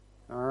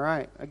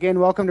right. Again,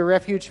 welcome to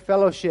Refuge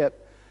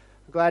Fellowship.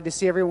 I'm glad to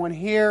see everyone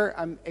here.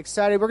 I'm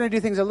excited. We're going to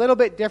do things a little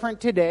bit different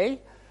today.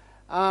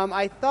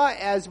 I thought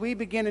as we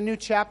begin a new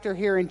chapter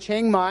here in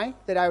Chiang Mai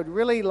that I would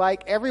really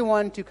like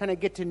everyone to kind of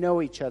get to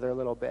know each other a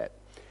little bit.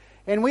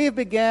 And we have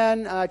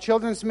began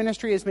children's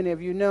ministry, as many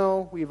of you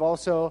know. We've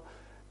also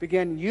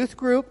begun youth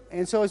group.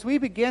 And so as we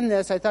begin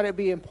this, I thought it would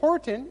be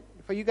important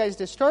for you guys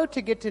to start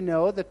to get to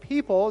know the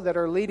people that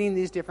are leading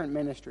these different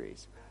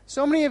ministries.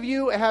 So many of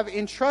you have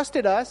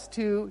entrusted us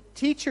to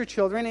teach your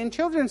children in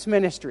children's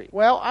ministry.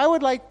 Well, I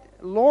would like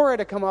Laura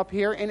to come up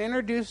here and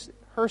introduce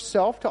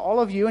herself to all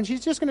of you, and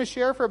she's just going to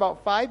share for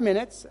about 5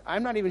 minutes.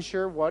 I'm not even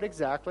sure what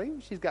exactly.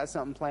 She's got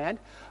something planned.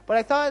 But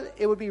I thought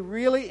it would be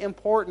really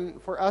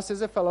important for us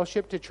as a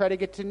fellowship to try to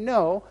get to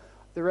know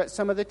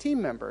some of the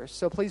team members.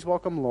 So please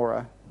welcome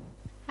Laura.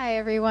 Hi,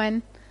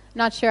 everyone.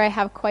 Not sure I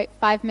have quite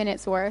 5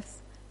 minutes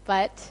worth,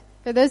 but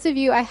for those of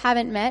you I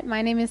haven't met,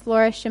 my name is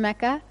Laura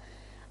Shemeka.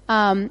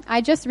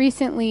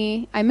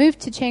 I moved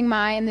to Chiang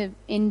Mai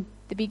in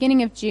the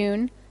beginning of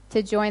June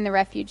to join the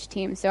Refuge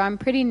team. So I'm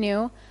pretty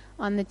new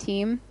on the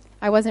team.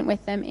 I wasn't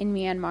with them in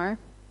Myanmar.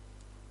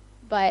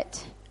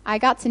 But I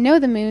got to know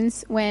the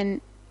Moons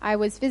when I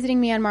was visiting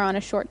Myanmar on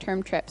a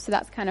short-term trip. So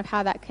that's kind of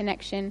how that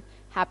connection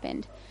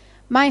happened.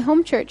 My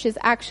home church is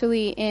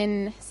actually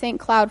in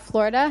St. Cloud,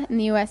 Florida, in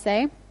the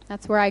USA.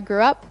 That's where I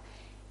grew up.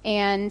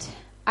 And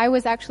I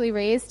was actually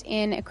raised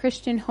in a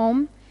Christian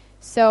home.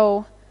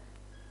 So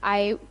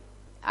I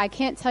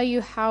can't tell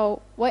you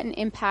what an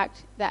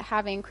impact that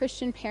having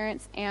Christian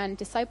parents and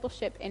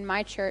discipleship in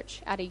my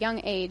church at a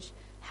young age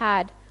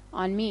had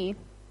on me,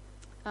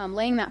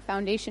 laying that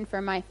foundation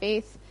for my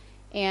faith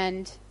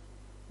and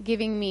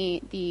giving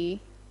me the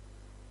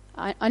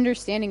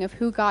understanding of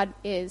who God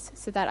is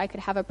so that I could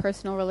have a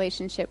personal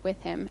relationship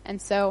with him.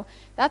 And so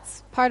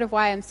that's part of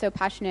why I'm so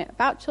passionate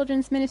about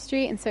children's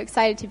ministry and so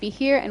excited to be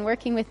here and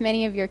working with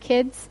many of your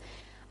kids.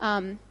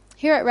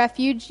 Here at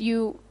Refuge,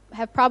 you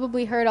have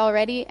probably heard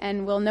already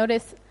and will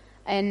notice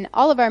in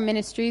all of our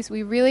ministries,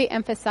 we really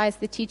emphasize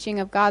the teaching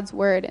of God's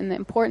Word and the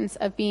importance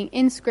of being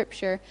in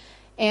Scripture.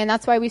 And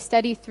that's why we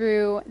study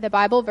through the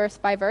Bible verse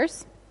by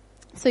verse.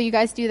 So you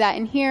guys do that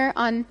in here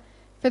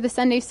for the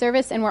Sunday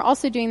service, and we're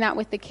also doing that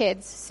with the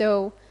kids.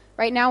 So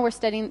right now we're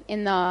studying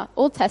in the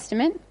Old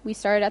Testament. We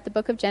started at the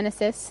book of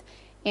Genesis,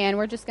 and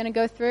we're just going to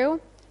go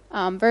through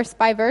verse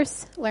by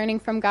verse,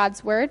 learning from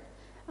God's Word.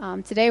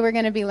 Today we're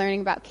going to be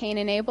learning about Cain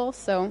and Abel,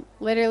 so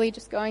literally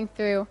just going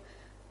through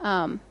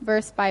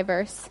verse by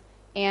verse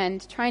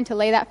and trying to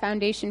lay that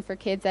foundation for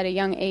kids at a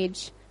young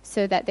age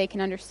so that they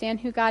can understand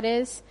who God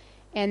is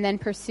and then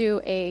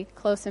pursue a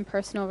close and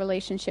personal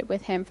relationship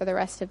with him for the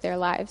rest of their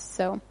lives.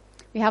 So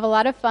we have a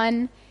lot of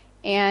fun,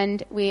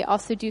 and we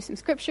also do some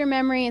scripture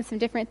memory and some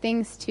different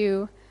things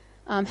to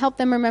help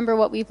them remember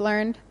what we've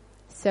learned.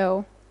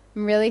 So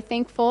I'm really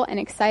thankful and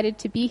excited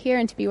to be here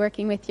and to be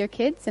working with your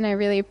kids, and I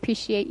really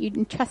appreciate you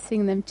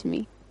entrusting them to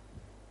me.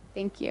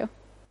 Thank you.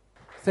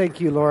 Thank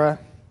you, Laura.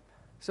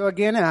 So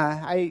again,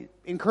 I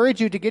encourage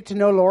you to get to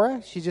know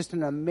Laura. She's just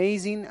an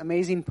amazing,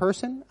 amazing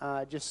person,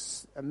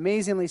 just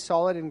amazingly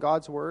solid in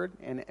God's Word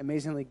and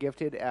amazingly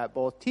gifted at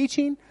both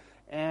teaching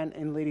and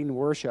in leading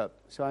worship.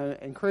 So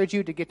I encourage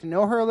you to get to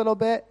know her a little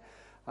bit.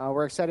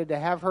 We're excited to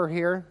have her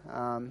here.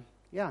 And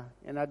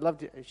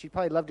she'd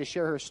probably love to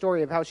share her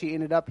story of how she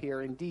ended up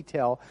here in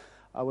detail,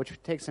 which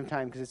would take some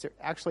time because it's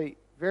actually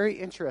very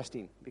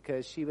interesting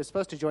because she was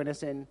supposed to join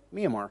us in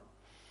Myanmar.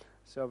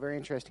 So very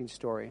interesting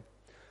story.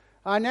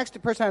 Next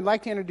person I'd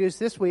like to introduce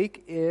this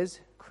week is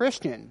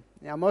Christian.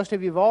 Now, most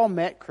of you have all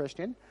met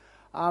Christian,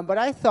 but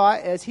I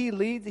thought as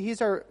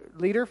he's our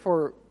leader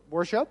for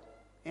worship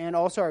and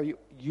also our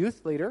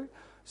youth leader.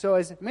 So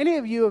as many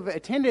of you have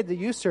attended the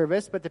youth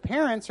service, but the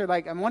parents are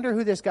like, I wonder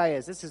who this guy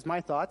is. This is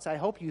my thoughts. I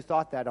hope you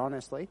thought that,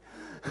 honestly.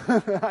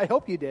 I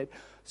hope you did.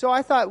 So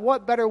I thought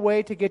what better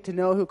way to get to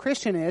know who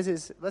Christian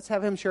is let's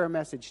have him share a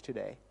message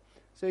today.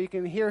 So you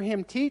can hear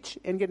him teach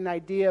and get an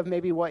idea of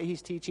maybe what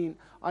he's teaching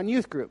on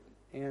youth group.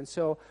 And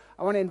so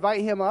I want to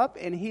invite him up,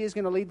 and he is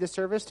going to lead the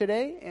service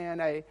today.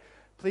 And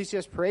please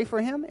just pray for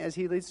him as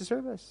he leads the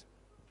service.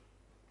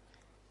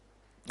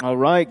 All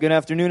right. Good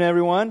afternoon,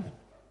 everyone.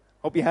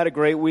 Hope you had a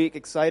great week.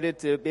 Excited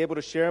to be able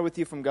to share with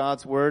you from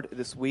God's Word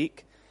this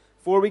week.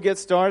 Before we get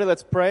started,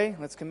 let's pray.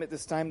 Let's commit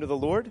this time to the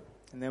Lord,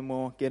 and then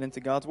we'll get into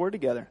God's Word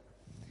together.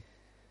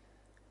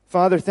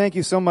 Father, thank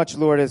you so much,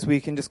 Lord, as we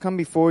can just come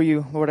before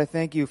you. Lord, I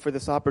thank you for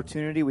this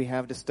opportunity we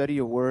have to study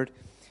your Word.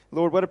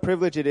 Lord, what a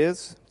privilege it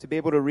is to be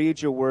able to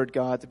read your Word,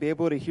 God, to be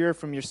able to hear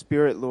from your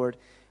Spirit, Lord,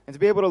 and to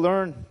be able to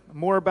learn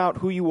more about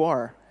who you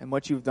are and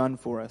what you've done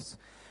for us.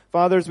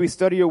 Father, as we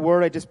study your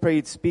word, I just pray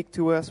you'd speak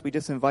to us. We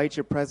just invite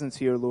your presence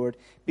here, Lord.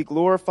 Be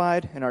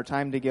glorified in our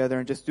time together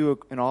and just do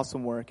an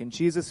awesome work. In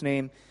Jesus'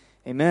 name,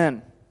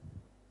 amen.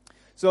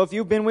 So if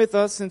you've been with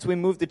us since we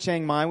moved to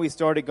Chiang Mai, we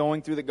started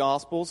going through the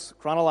Gospels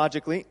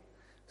chronologically.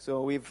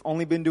 So we've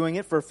only been doing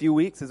it for a few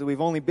weeks, as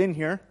we've only been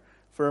here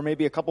for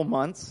maybe a couple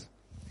months.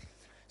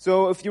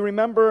 So if you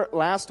remember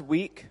last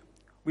week,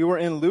 we were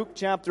in Luke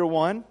chapter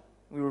 1.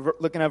 We were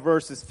looking at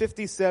verses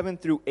 57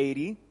 through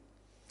 80.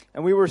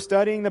 And we were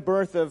studying the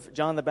birth of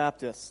John the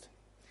Baptist,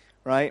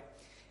 right?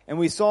 And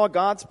we saw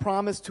God's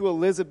promise to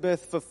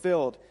Elizabeth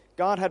fulfilled.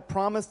 God had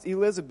promised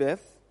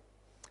Elizabeth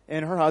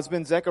and her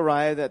husband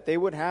Zechariah that they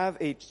would have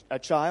a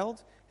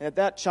child, and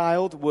that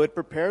child would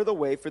prepare the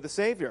way for the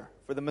Savior,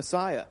 for the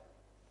Messiah.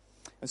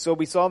 And so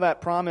we saw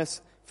that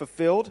promise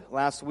fulfilled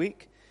last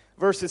week.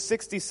 Verses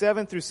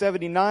 67 through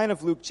 79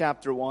 of Luke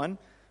chapter 1,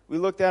 we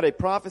looked at a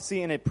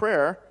prophecy and a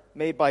prayer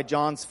made by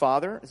John's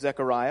father,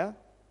 Zechariah.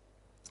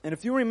 And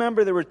if you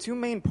remember, there were two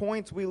main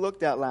points we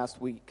looked at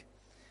last week.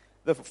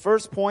 The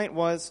first point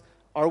was,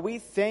 are we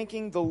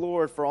thanking the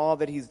Lord for all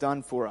that He's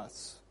done for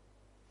us?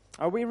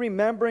 Are we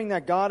remembering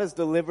that God has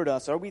delivered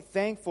us? Are we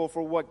thankful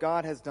for what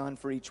God has done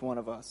for each one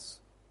of us?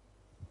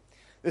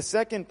 The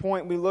second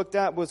point we looked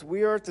at was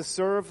we are to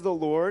serve the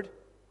Lord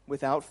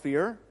without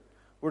fear.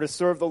 We're to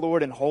serve the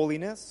Lord in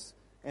holiness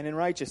and in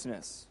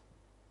righteousness.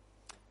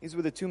 These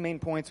were the two main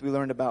points we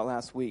learned about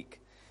last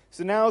week.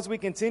 So now as we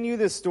continue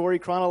this story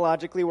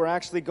chronologically, we're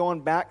actually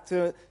going back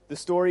to the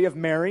story of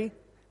Mary.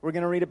 We're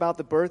going to read about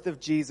the birth of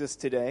Jesus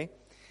today.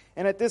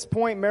 And at this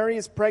point, Mary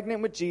is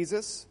pregnant with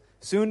Jesus,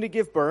 soon to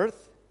give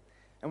birth.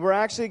 And we're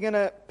actually going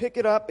to pick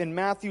it up in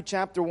Matthew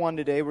chapter 1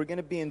 today. We're going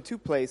to be in two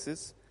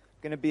places.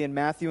 We're going to be in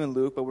Matthew and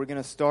Luke, but we're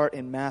going to start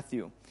in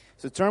Matthew.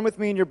 So turn with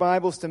me in your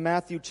Bibles to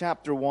Matthew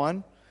chapter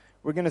 1.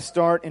 We're going to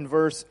start in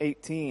verse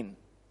 18.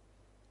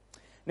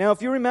 Now,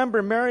 if you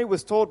remember, Mary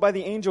was told by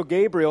the angel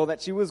Gabriel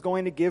that she was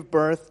going to give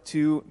birth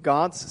to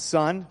God's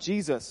son,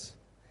 Jesus.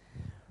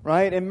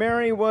 Right? And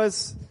Mary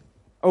was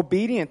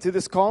obedient to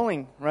this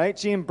calling, right?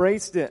 She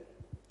embraced it.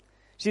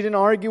 She didn't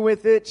argue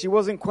with it. She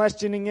wasn't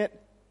questioning it.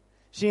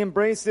 She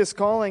embraced this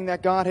calling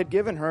that God had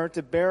given her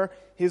to bear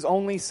His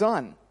only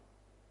son.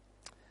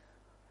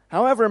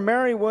 However,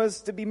 Mary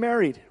was to be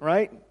married,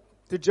 right,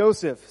 to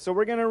Joseph. So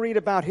we're going to read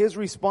about his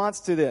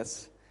response to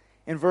this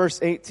in verse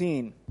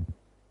 18.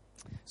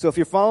 So if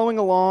you're following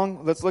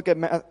along, let's look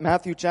at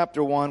Matthew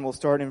chapter 1. We'll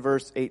start in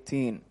verse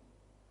 18.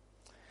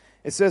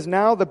 It says,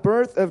 "Now the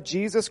birth of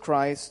Jesus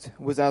Christ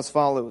was as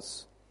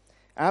follows.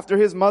 After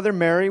his mother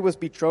Mary was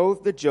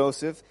betrothed to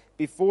Joseph,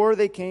 before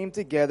they came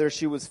together,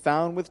 she was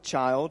found with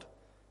child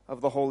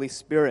of the Holy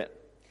Spirit."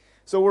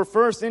 So we're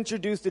first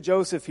introduced to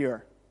Joseph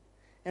here.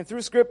 And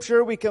through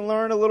Scripture, we can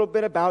learn a little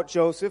bit about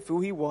Joseph,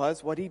 who he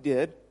was, what he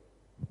did.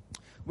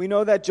 We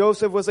know that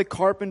Joseph was a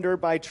carpenter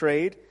by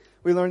trade.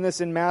 We learn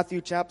this in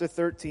Matthew chapter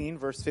 13,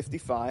 verse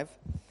 55.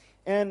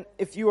 And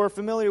if you are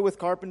familiar with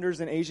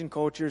carpenters in Asian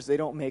cultures, they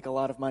don't make a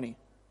lot of money,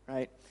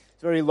 right?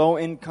 It's a very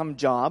low-income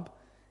job.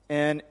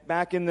 And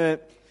back in the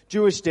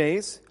Jewish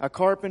days, a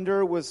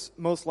carpenter was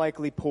most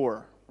likely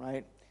poor,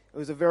 right? It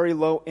was a very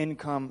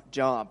low-income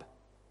job.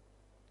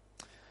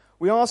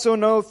 We also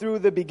know through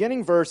the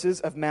beginning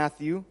verses of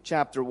Matthew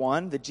chapter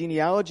 1, the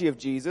genealogy of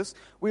Jesus,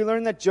 we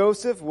learn that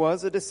Joseph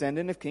was a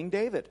descendant of King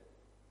David,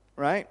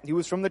 right? He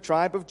was from the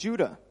tribe of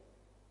Judah.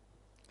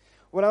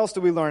 What else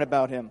do we learn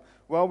about him?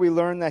 Well, we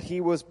learn that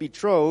he was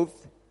betrothed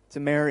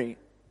to Mary.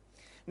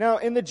 Now,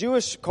 in the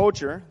Jewish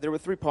culture, there were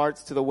three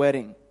parts to the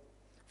wedding.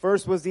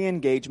 First was the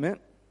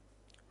engagement,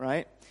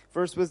 right?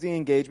 First was the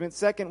engagement.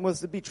 Second was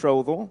the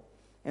betrothal.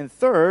 And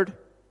third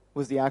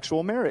was the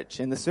actual marriage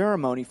and the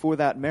ceremony for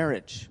that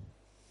marriage.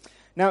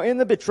 Now, in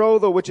the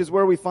betrothal, which is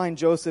where we find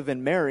Joseph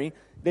and Mary,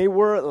 they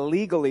were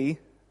legally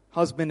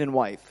husband and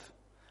wife,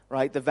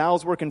 right? The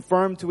vows were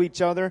confirmed to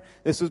each other.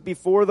 This was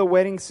before the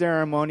wedding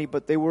ceremony,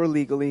 but they were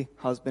legally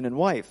husband and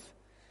wife.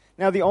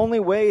 Now, the only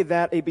way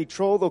that a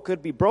betrothal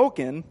could be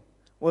broken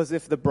was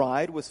if the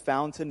bride was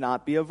found to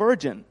not be a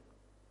virgin,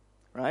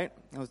 right?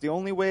 That was the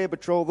only way a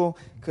betrothal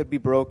could be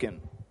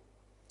broken.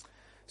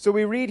 So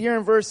we read here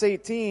in verse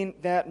 18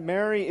 that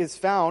Mary is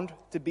found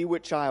to be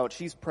with child.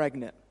 She's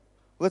pregnant.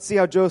 Let's see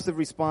how Joseph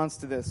responds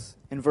to this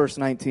in verse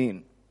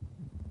 19.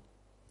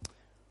 It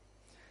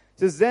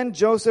says, "Then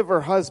Joseph,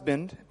 her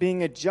husband,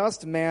 being a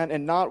just man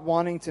and not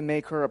wanting to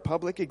make her a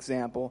public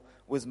example,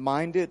 was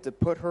minded to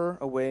put her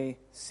away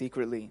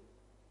secretly."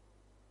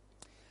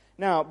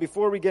 Now,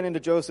 before we get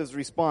into Joseph's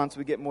response,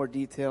 we get more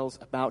details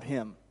about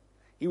him.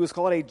 He was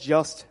called a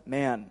just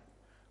man,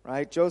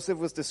 right? Joseph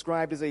was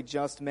described as a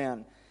just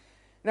man.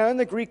 Now, in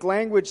the Greek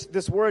language,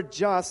 this word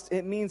just,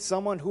 it means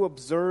someone who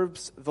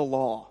observes the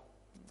law.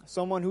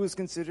 Someone who is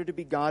considered to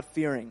be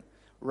God-fearing,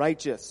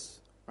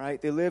 righteous,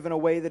 right? They live in a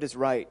way that is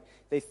right.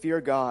 They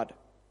fear God.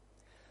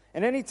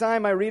 And any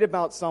time I read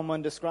about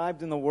someone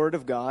described in the Word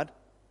of God,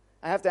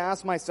 I have to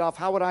ask myself,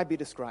 how would I be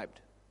described?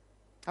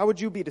 How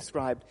would you be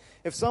described?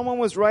 If someone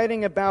was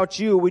writing about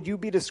you, would you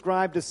be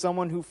described as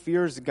someone who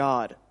fears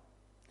God?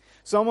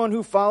 Someone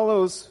who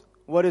follows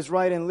what is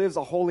right and lives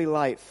a holy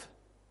life?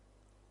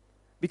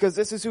 Because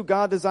this is who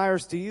God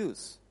desires to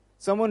use.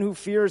 Someone who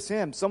fears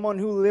Him. Someone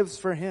who lives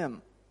for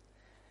Him.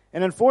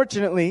 And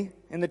unfortunately,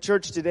 in the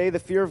church today, the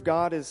fear of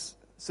God is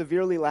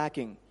severely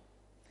lacking.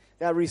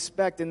 That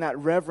respect and that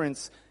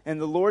reverence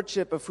and the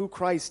lordship of who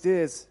Christ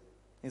is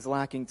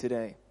lacking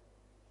today.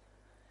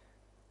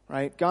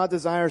 Right? God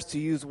desires to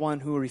use one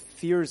who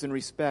fears and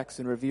respects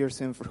and reveres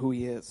Him for who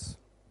He is.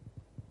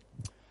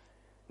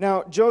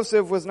 Now,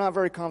 Joseph was not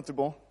very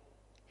comfortable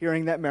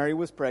hearing that Mary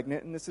was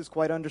pregnant, and this is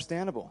quite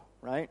understandable,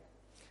 right?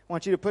 I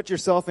want you to put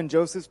yourself in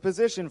Joseph's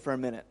position for a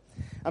minute.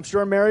 I'm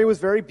sure Mary was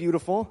very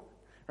beautiful,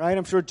 right?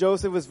 I'm sure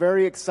Joseph was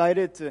very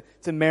excited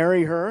to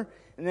marry her,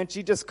 and then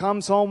she just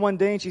comes home one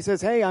day and she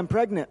says, hey, I'm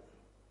pregnant.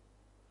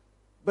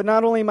 But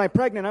not only am I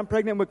pregnant, I'm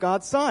pregnant with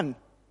God's son.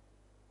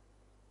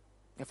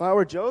 If I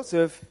were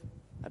Joseph,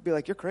 I'd be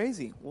like, you're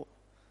crazy. Well,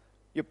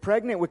 you're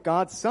pregnant with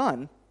God's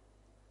son?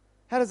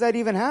 How does that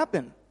even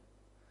happen?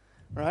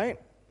 Right?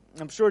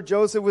 I'm sure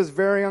Joseph was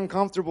very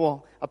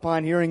uncomfortable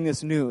upon hearing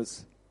this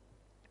news.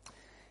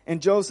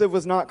 And Joseph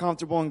was not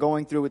comfortable in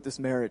going through with this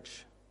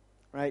marriage.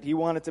 Right? He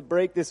wanted to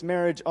break this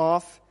marriage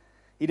off.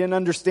 He didn't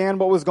understand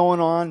what was going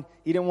on.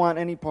 He didn't want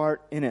any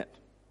part in it.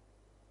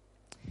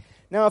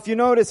 Now, if you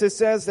notice, it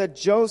says that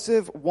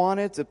Joseph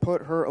wanted to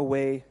put her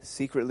away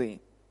secretly.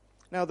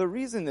 Now, the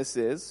reason this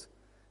is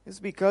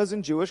because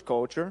in Jewish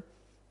culture,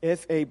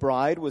 if a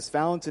bride was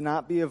found to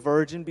not be a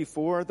virgin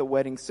before the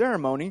wedding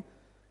ceremony,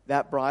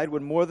 that bride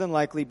would more than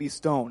likely be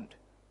stoned,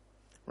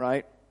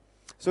 right?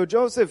 So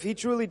Joseph, he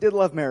truly did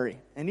love Mary.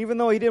 And even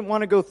though he didn't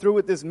want to go through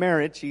with this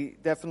marriage, he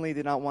definitely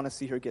did not want to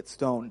see her get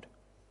stoned.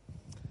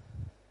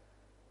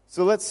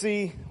 So let's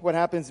see what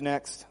happens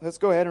next. Let's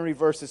go ahead and read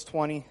verses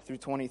 20 through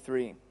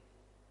 23. It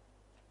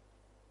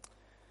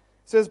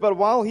says, but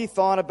while he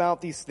thought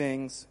about these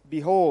things,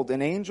 behold,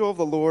 an angel of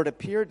the Lord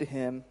appeared to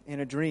him in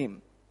a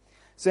dream,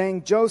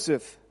 saying,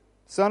 Joseph,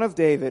 son of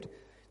David,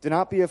 do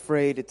not be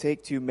afraid to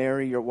take to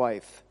Mary your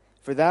wife,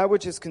 for that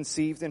which is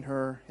conceived in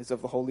her is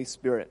of the Holy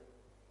Spirit.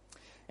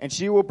 And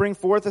she will bring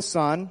forth a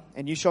son,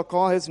 and you shall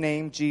call his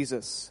name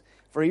Jesus,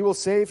 for he will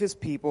save his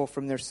people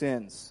from their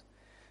sins.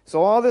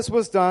 So all this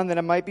was done that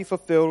it might be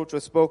fulfilled which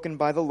was spoken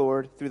by the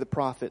Lord through the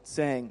prophet,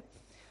 saying,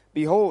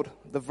 behold,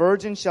 the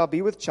virgin shall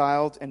be with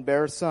child and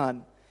bear a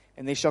son,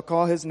 and they shall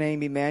call his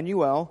name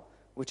Emmanuel,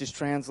 which is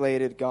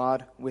translated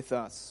God with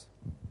us.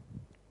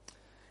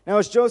 Now,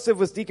 as Joseph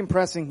was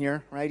decompressing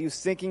here, right, he was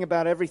thinking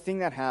about everything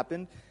that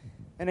happened,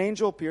 an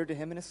angel appeared to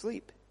him in his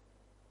sleep.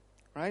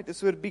 Right?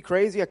 This would be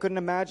crazy. I couldn't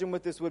imagine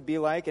what this would be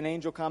like, an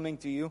angel coming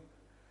to you.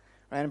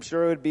 Right? I'm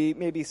sure it would be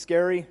maybe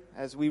scary.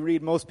 As we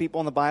read, most people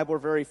in the Bible are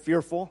very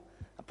fearful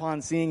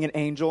upon seeing an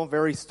angel,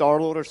 very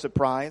startled or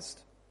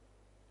surprised.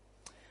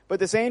 But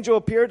this angel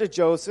appeared to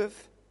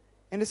Joseph,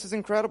 and this is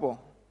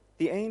incredible.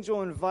 The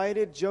angel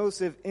invited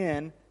Joseph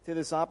in to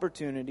this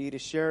opportunity to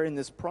share in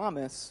this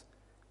promise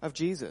of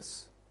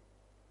Jesus.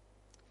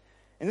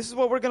 And this is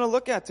what we're going to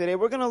look at today.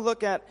 We're going to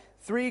look at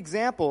 3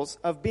 examples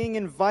of being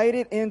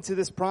invited into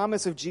this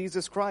promise of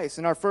Jesus Christ.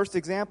 And our first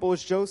example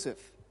is Joseph.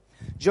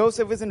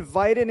 Joseph was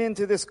invited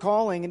into this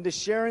calling and to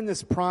share in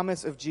this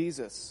promise of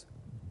Jesus.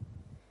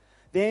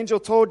 The angel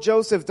told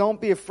Joseph, don't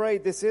be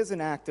afraid. This is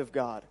an act of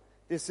God.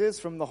 This is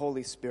from the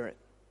Holy Spirit.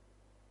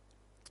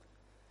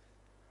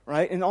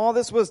 Right? And all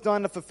this was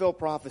done to fulfill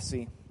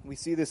prophecy. We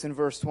see this in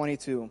verse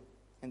 22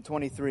 and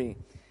 23.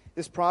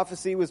 This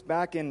prophecy was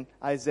back in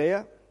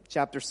Isaiah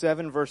chapter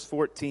 7, verse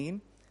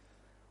 14,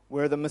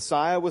 where the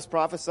Messiah was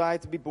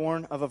prophesied to be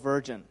born of a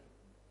virgin.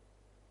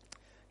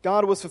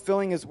 God was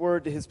fulfilling his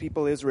word to his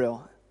people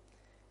Israel.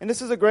 And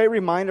this is a great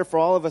reminder for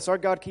all of us. Our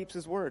God keeps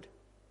his word.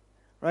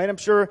 Right? I'm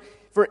sure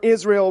for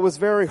Israel it was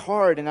very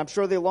hard, and I'm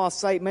sure they lost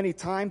sight many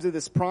times of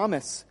this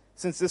promise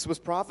since this was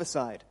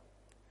prophesied.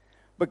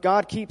 But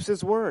God keeps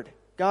his word.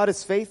 God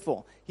is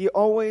faithful. He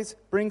always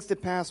brings to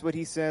pass what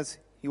he says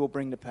he will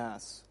bring to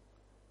pass.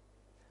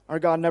 Our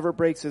God never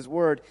breaks his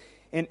word.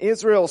 And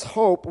Israel's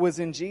hope was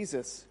in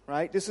Jesus,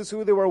 right? This is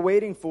who they were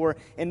waiting for.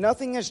 And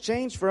nothing has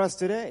changed for us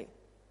today.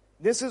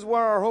 This is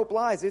where our hope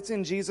lies. It's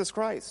in Jesus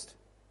Christ.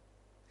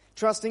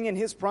 Trusting in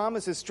his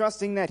promises,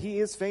 trusting that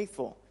he is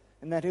faithful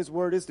and that his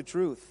word is the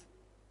truth.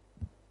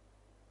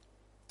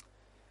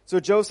 So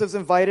Joseph's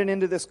invited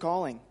into this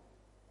calling.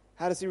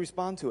 How does he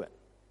respond to it?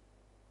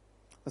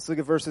 Let's look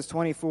at verses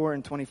 24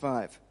 and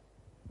 25.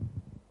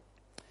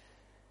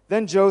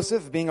 Then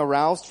Joseph, being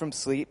aroused from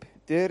sleep,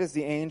 did as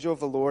the angel of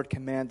the Lord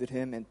commanded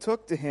him, and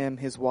took to him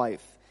his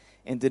wife,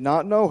 and did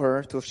not know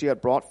her till she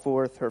had brought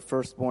forth her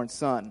firstborn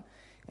son.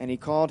 And he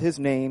called his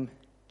name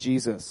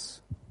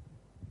Jesus.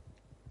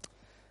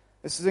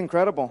 This is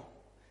incredible.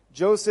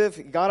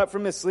 Joseph got up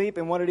from his sleep,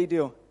 and what did he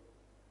do?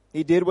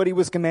 He did what he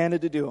was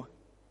commanded to do.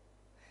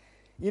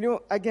 You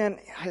know, again,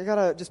 I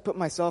gotta just put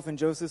myself in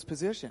Joseph's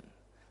position.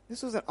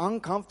 This was an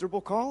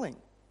uncomfortable calling.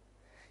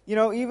 You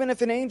know, even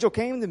if an angel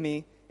came to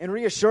me and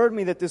reassured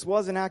me that this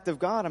was an act of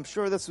God, I'm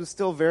sure this was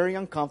still very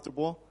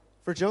uncomfortable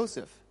for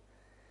Joseph.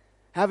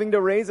 Having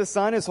to raise a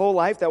son his whole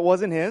life that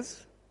wasn't his,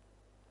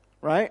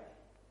 right?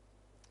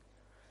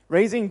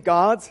 Raising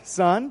God's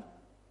son,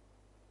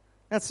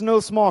 that's no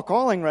small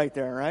calling right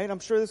there, right? I'm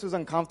sure this was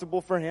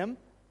uncomfortable for him.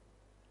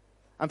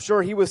 I'm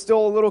sure he was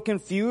still a little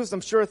confused.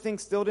 I'm sure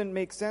things still didn't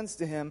make sense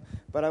to him,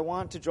 but I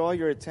want to draw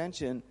your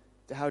attention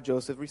to how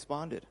Joseph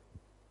responded.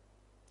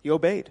 He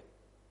obeyed.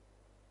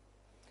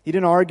 He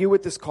didn't argue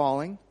with this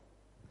calling,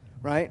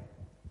 right?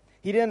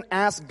 He didn't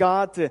ask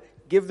God to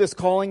give this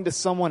calling to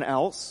someone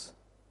else.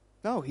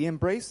 No, he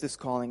embraced this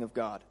calling of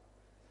God.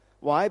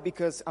 Why?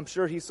 Because I'm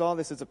sure he saw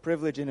this as a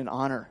privilege and an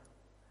honor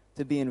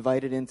to be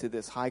invited into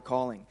this high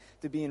calling,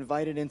 to be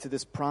invited into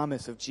this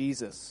promise of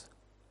Jesus.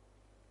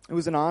 It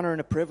was an honor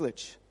and a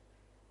privilege.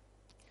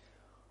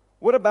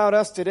 What about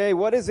us today?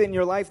 What is it in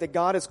your life that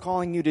God is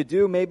calling you to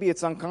do? Maybe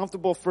it's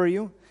uncomfortable for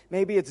you.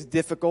 Maybe it's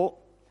difficult.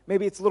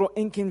 Maybe it's a little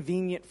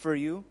inconvenient for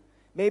you.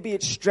 Maybe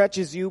it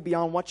stretches you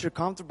beyond what you're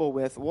comfortable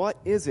with. What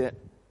is it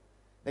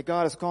that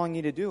God is calling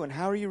you to do, and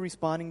how are you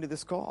responding to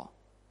this call?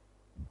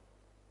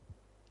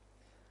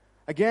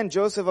 Again,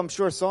 Joseph, I'm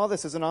sure, saw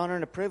this as an honor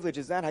and a privilege.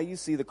 Is that how you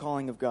see the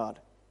calling of God?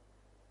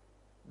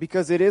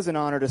 Because it is an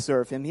honor to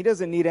serve Him. He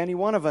doesn't need any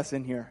one of us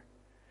in here,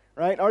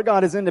 right? Our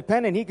God is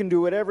independent. He can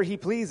do whatever He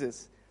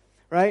pleases,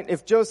 right?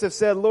 If Joseph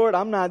said, Lord,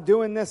 I'm not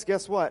doing this,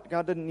 guess what?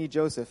 God didn't need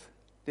Joseph,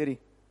 did He?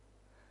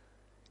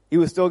 He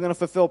was still going to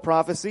fulfill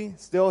prophecy.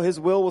 Still, His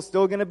will was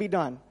still going to be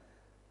done.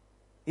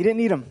 He didn't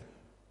need him.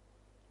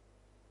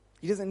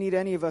 He doesn't need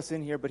any of us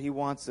in here, but He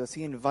wants us.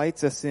 He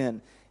invites us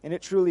in. And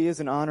it truly is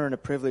an honor and a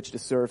privilege to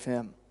serve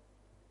Him.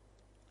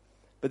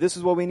 But this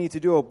is what we need to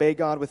do, obey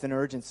God with an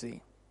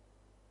urgency.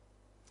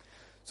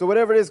 So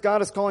whatever it is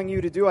God is calling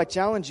you to do, I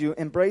challenge you,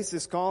 embrace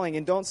this calling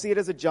and don't see it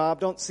as a job.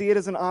 Don't see it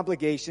as an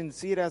obligation.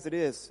 See it as it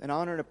is, an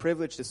honor and a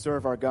privilege to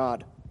serve our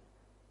God.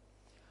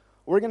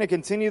 We're going to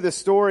continue the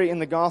story in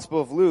the Gospel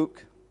of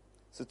Luke.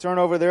 So turn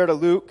over there to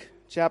Luke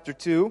chapter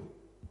 2. We're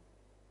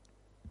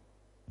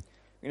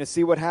going to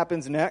see what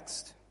happens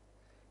next.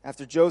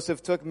 After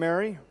Joseph took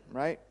Mary,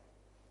 right,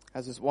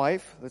 as his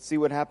wife, let's see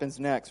what happens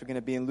next. We're going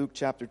to be in Luke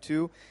chapter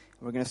 2, and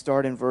we're going to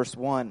start in verse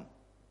 1.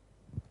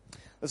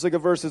 Let's look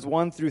at verses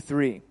 1 through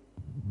 3. It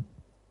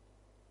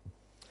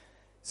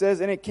says,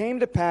 And it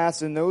came to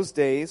pass in those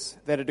days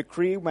that a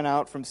decree went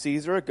out from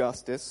Caesar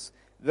Augustus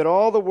that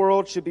all the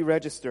world should be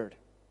registered.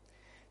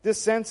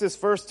 This census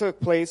first took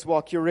place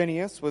while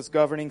Quirinius was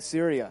governing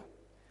Syria.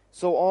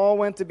 So all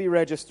went to be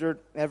registered,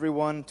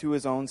 everyone to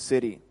his own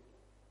city.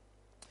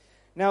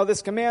 Now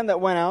this command that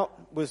went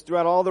out was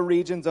throughout all the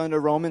regions under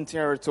Roman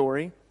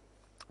territory,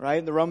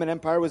 right? The Roman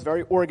Empire was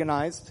very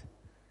organized,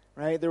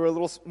 right? They were a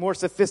little more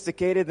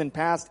sophisticated than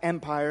past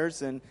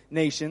empires and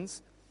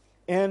nations.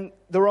 And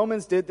the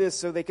Romans did this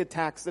so they could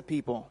tax the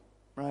people,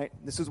 right?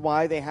 This is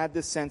why they had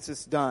this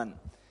census done.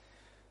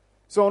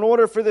 So in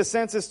order for the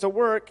census to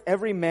work,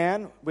 every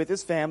man with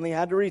his family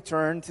had to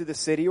return to the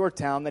city or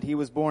town that he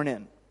was born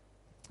in.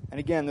 And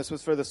again, this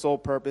was for the sole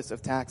purpose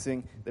of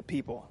taxing the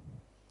people.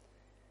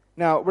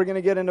 Now, we're going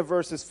to get into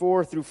verses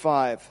 4 through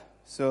 5.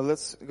 So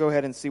let's go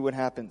ahead and see what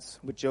happens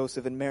with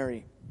Joseph and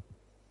Mary.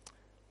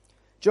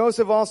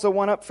 Joseph also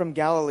went up from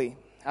Galilee,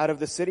 out of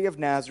the city of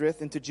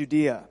Nazareth into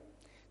Judea,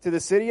 to the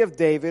city of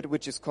David,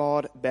 which is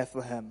called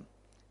Bethlehem,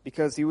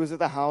 because he was of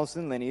the house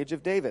and lineage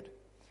of David,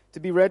 to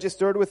be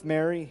registered with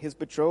Mary, his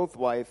betrothed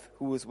wife,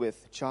 who was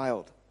with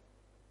child.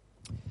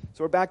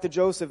 So we're back to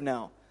Joseph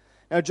now.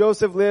 Now,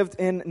 Joseph lived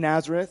in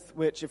Nazareth,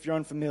 which, if you're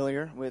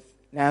unfamiliar with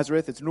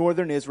Nazareth, it's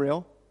northern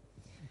Israel.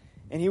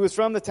 And he was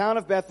from the town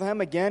of Bethlehem.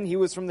 Again, he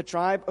was from the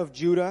tribe of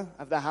Judah,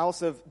 of the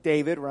house of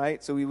David,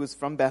 right? So he was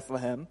from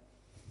Bethlehem.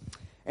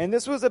 And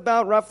this was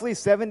about roughly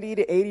 70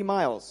 to 80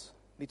 miles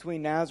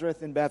between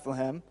Nazareth and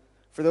Bethlehem.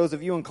 For those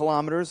of you in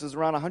kilometers, it's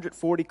around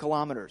 140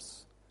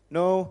 kilometers.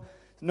 No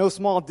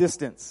small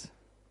distance,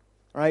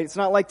 right? It's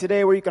not like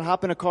today where you can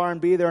hop in a car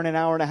and be there in an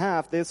hour and a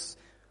half.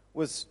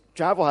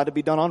 Travel had to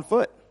be done on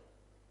foot.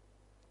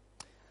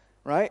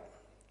 Right?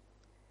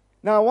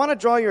 Now, I want to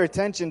draw your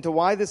attention to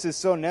why this is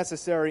so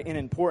necessary and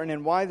important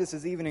and why this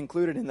is even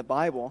included in the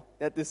Bible,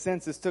 that this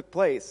census took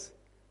place.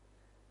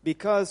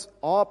 Because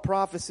all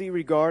prophecy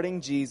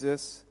regarding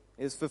Jesus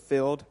is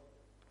fulfilled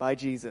by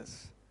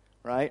Jesus.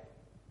 Right?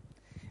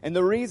 And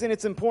the reason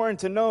it's important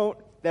to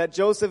note that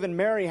Joseph and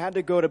Mary had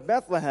to go to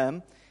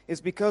Bethlehem is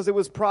because it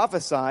was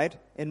prophesied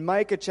in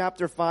Micah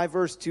chapter 5,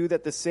 verse 2,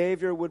 that the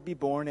Savior would be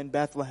born in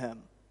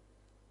Bethlehem.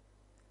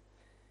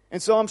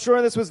 And so I'm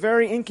sure this was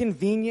very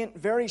inconvenient,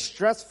 very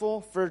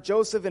stressful for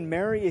Joseph and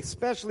Mary,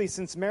 especially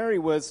since Mary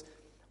was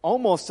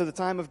almost to the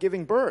time of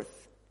giving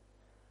birth.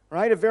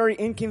 Right? A very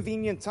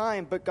inconvenient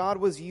time, but God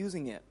was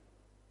using it.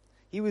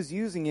 He was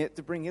using it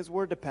to bring His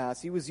word to pass.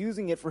 He was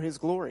using it for His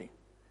glory.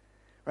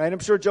 Right? I'm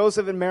sure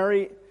Joseph and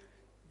Mary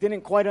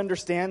didn't quite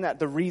understand that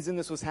the reason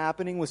this was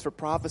happening was for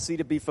prophecy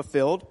to be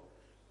fulfilled.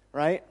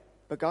 Right?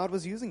 But God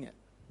was using it.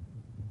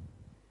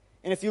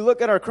 And if you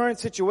look at our current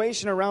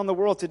situation around the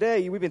world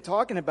today, we've been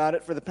talking about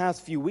it for the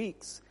past few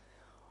weeks,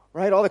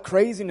 right? All the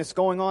craziness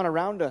going on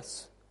around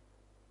us.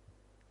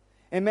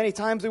 And many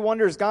times we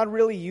wonder, is God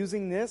really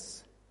using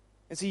this?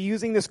 Is He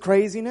using this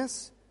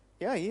craziness?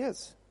 Yeah, He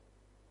is.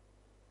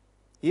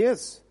 He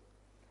is.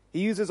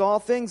 He uses all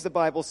things, the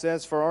Bible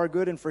says, for our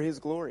good and for His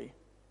glory.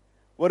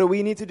 What do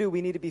we need to do?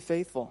 We need to be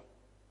faithful.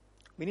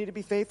 We need to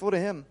be faithful to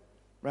Him,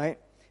 right?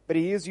 But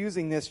He is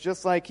using this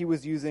just like He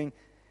was using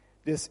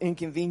this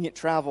inconvenient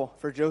travel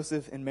for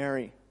Joseph and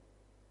Mary.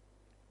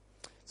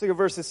 Let's look at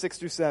verses 6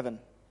 through 7.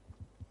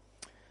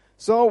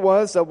 So it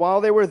was that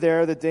while they were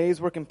there, the days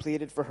were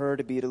completed for her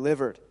to be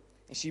delivered.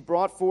 And she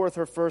brought forth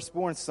her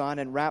firstborn son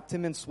and wrapped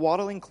him in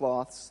swaddling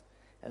cloths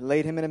and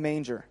laid him in a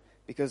manger,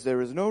 because there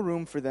was no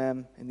room for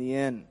them in the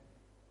inn.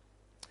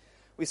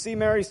 we see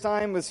Mary's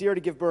time was here to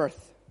give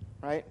birth,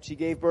 right? She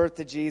gave birth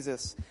to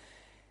Jesus.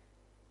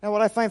 Now,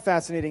 what I find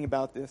fascinating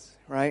about this,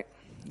 right,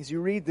 is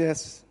you read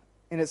this,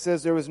 and it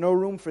says there was no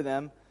room for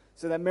them,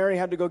 so that Mary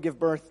had to go give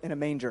birth in a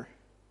manger,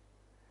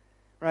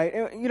 right?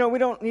 And, we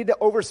don't need to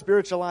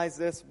over-spiritualize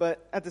this,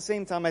 but at the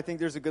same time, I think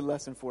there's a good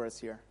lesson for us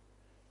here,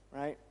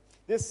 right?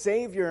 This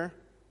Savior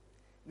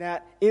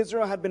that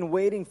Israel had been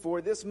waiting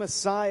for, this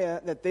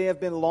Messiah that they have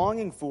been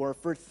longing for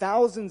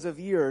thousands of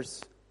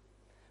years,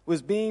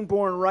 was being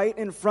born right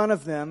in front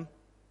of them.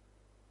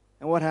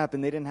 And what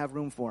happened? They didn't have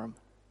room for him.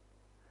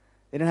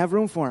 They didn't have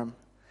room for him,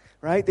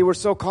 right? They were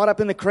so caught up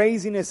in the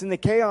craziness and the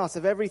chaos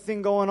of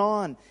everything going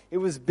on. It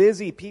was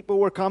busy. People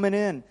were coming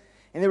in.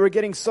 And they were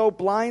getting so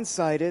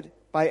blindsided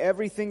by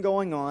everything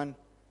going on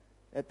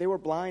that they were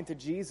blind to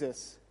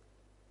Jesus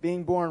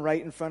being born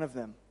right in front of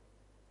them.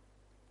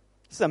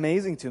 This is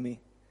amazing to me,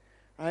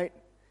 right?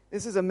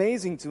 This is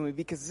amazing to me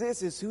because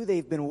this is who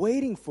they've been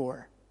waiting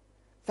for.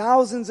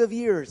 Thousands of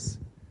years,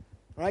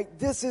 right?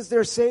 This is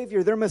their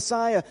Savior, their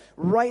Messiah,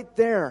 right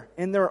there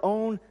in their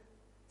own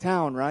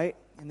town, right?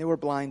 And they were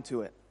blind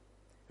to it.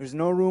 There's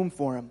no room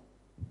for him.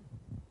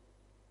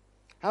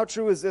 How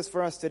true is this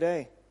for us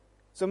today?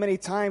 So many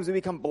times we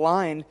become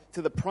blind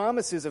to the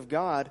promises of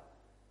God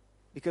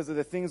because of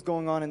the things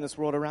going on in this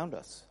world around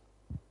us.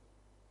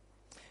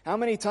 How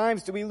many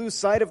times do we lose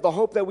sight of the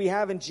hope that we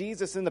have in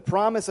Jesus and the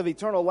promise of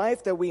eternal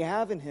life that we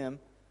have in him,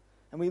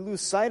 and we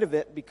lose sight of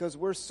it because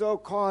we're so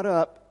caught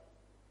up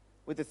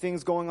with the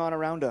things going on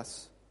around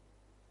us?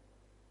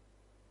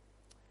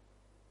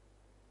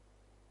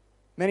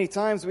 Many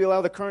times we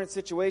allow the current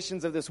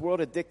situations of this world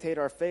to dictate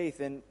our faith,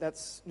 and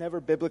that's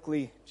never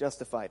biblically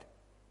justified,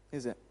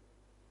 is it?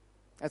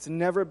 That's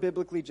never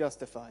biblically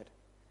justified.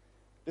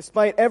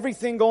 Despite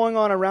everything going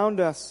on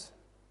around us,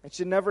 it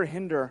should never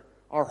hinder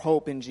our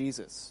hope in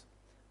Jesus.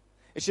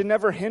 It should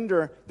never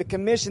hinder the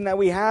commission that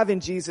we have in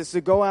Jesus to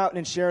go out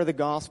and share the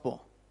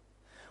gospel.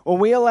 When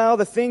we allow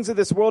the things of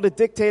this world to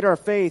dictate our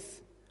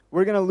faith,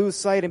 we're going to lose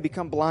sight and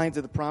become blind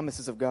to the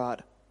promises of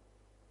God.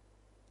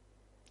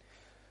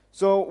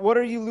 So what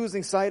are you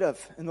losing sight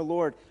of in the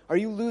Lord? Are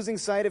you losing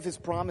sight of his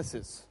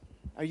promises?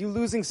 Are you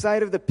losing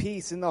sight of the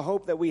peace and the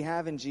hope that we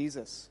have in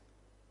Jesus?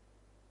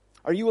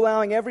 Are you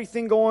allowing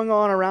everything going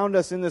on around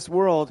us in this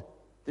world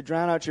to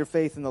drown out your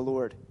faith in the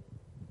Lord?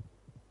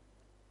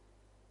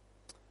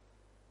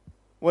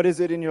 What is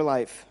it in your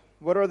life?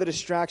 What are the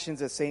distractions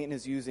that Satan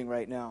is using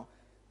right now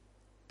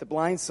to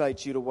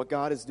blindside you to what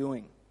God is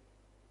doing?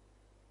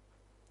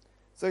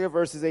 Let's look at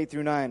verses 8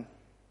 through 9.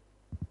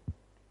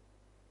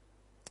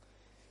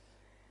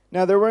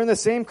 Now there were in the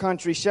same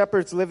country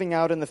shepherds living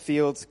out in the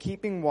fields,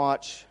 keeping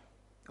watch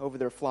over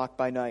their flock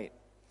by night.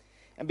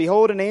 And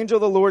behold, an angel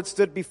of the Lord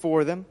stood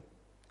before them,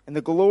 and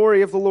the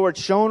glory of the Lord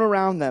shone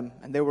around them,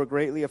 and they were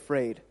greatly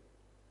afraid.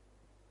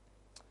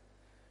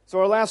 So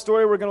our last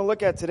story we're going to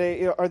look at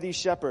today are these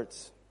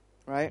shepherds,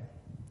 right?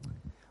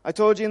 I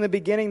told you in the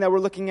beginning that we're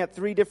looking at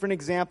 3 different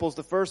examples.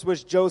 The first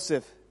was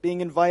Joseph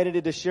being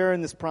invited to share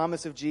in this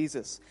promise of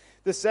Jesus.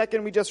 The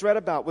second we just read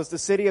about was the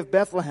city of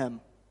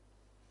Bethlehem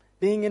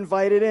being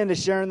invited in to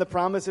share in the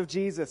promise of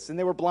Jesus, and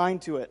they were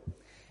blind to it.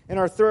 And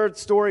our third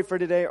story for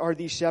today are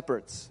these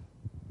shepherds,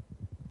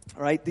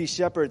 right? These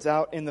shepherds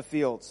out in the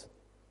fields.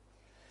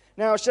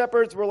 Now,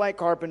 shepherds were like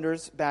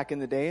carpenters back in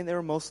the day, and they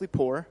were mostly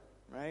poor,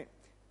 right?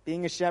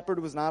 Being a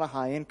shepherd was not a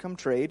high-income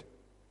trade.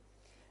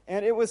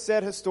 And it was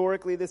said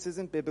historically, this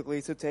isn't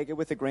biblically, so take it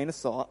with a grain of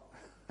salt,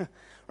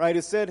 right?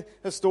 It's said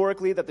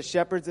historically that the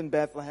shepherds in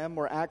Bethlehem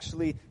were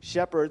actually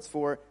shepherds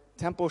for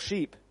temple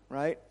sheep,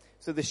 right?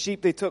 So the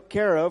sheep they took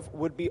care of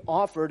would be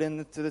offered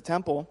into the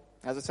temple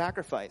as a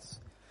sacrifice.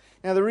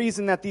 Now, the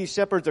reason that these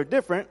shepherds are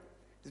different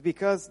is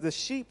because the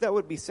sheep that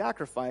would be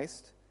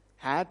sacrificed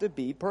had to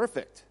be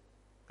perfect.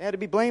 They had to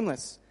be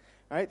blameless,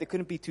 right? They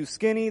couldn't be too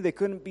skinny. They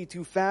couldn't be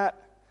too fat.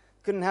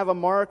 Couldn't have a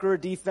mark or a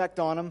defect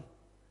on them,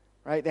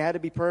 right? They had to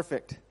be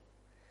perfect.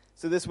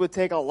 So this would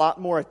take a lot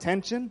more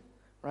attention,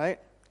 right?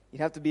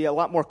 You'd have to be a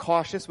lot more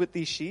cautious with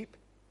these sheep.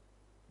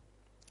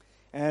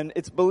 And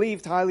it's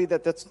believed highly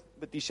that that's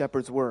what these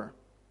shepherds were.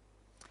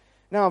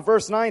 Now,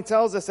 verse 9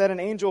 tells us that an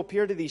angel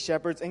appeared to these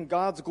shepherds, and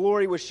God's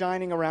glory was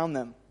shining around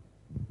them.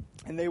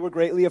 And they were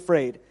greatly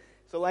afraid.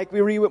 So like we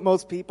read with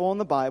most people in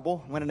the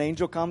Bible, when an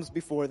angel comes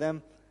before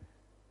them,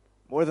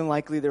 more than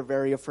likely they're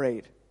very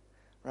afraid.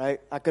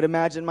 Right? I could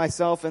imagine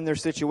myself in their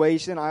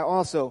situation. I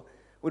also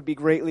would be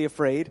greatly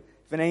afraid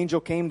if an angel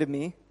came to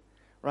me,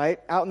 right?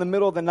 Out in the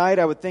middle of the night,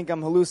 I would think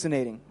I'm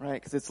hallucinating, right?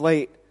 Because it's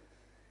late.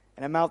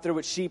 And I'm out there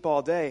with sheep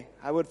all day.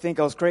 I would think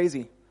I was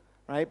crazy,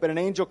 right? But an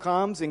angel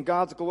comes and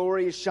God's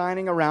glory is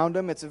shining around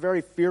him. It's a very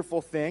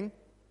fearful thing,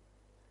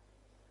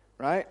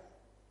 right?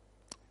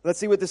 Let's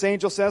see what this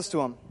angel says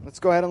to him. Let's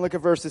go ahead and look at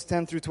verses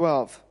 10 through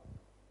 12.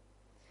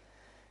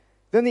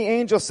 Then the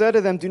angel said to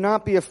them, "Do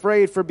not be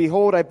afraid, for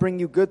behold, I bring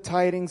you good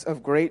tidings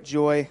of great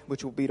joy,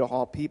 which will be to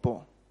all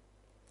people.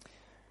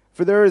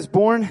 For there is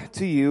born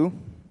to you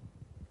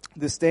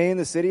this day in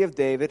the city of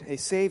David a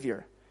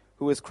Savior,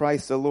 who is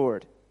Christ the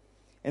Lord.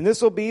 And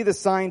this will be the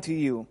sign to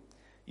you.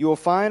 you will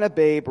find a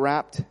babe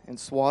wrapped in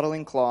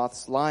swaddling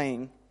cloths,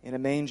 lying in a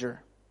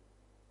manger."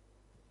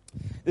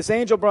 This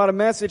angel brought a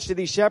message to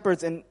these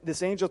shepherds, and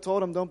this angel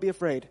told them, don't be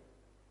afraid.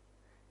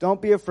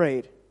 Don't be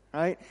afraid,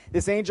 right?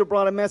 This angel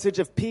brought a message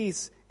of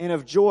peace and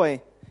of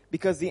joy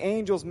because the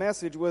angel's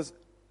message was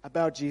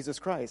about Jesus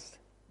Christ.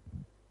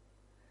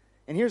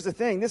 And here's the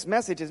thing, this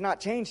message has not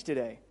changed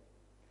today.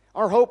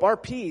 Our hope, our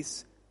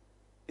peace,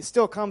 it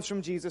still comes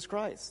from Jesus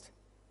Christ.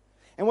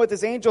 And what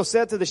this angel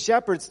said to the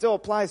shepherds still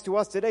applies to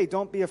us today.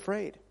 Don't be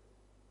afraid.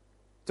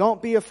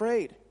 Don't be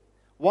afraid.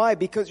 Why?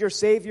 Because your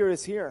Savior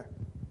is here.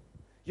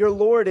 Your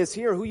Lord is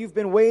here. Who you've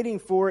been waiting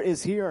for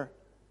is here.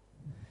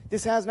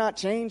 This has not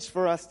changed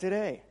for us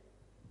today.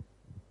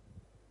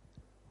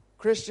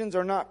 Christians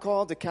are not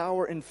called to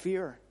cower in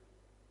fear.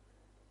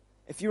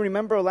 If you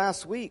remember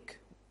last week,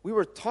 we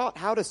were taught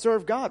how to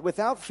serve God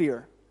without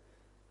fear.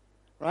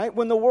 Right?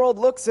 When the world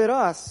looks at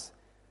us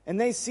and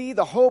they see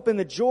the hope and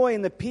the joy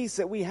and the peace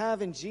that we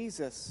have in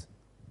Jesus,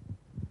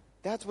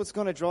 that's what's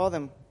going to draw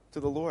them to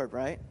the Lord,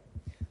 right?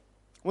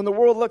 When the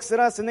world looks at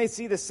us and they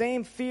see the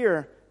same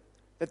fear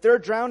that they're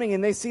drowning in,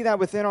 they see that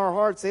within our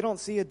hearts, they don't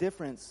see a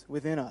difference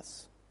within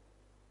us.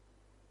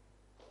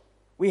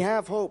 We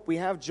have hope. We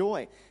have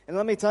joy. And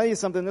let me tell you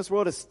something, this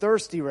world is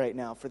thirsty right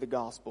now for the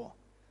gospel.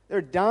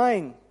 They're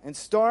dying and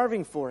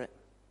starving for it.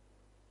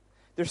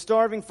 They're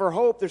starving for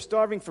hope. They're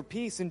starving for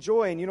peace and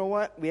joy. And you know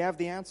what? We have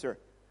the answer.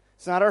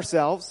 It's not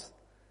ourselves.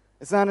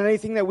 It's not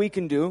anything that we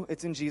can do.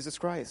 It's in Jesus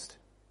Christ.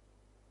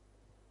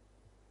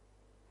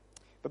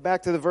 But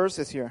back to the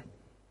verses here.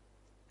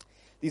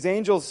 These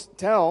angels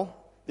tell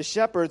the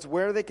shepherds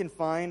where they can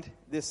find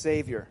this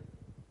Savior.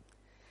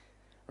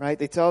 Right?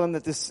 They tell them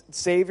that this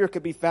Savior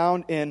could be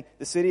found in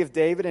the city of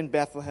David in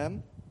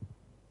Bethlehem.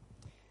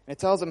 And it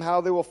tells them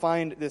how they will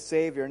find this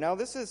Savior. Now,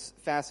 this is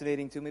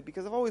fascinating to me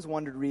because I've always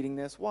wondered reading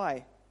this.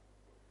 Why?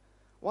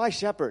 Why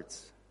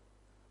shepherds?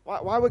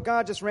 Why would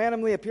God just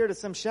randomly appear to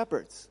some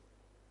shepherds?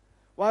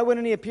 Why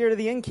wouldn't He appear to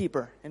the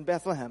innkeeper in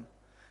Bethlehem?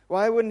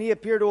 Why wouldn't He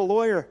appear to a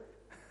lawyer?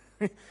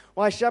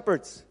 Why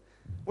shepherds?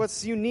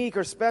 What's unique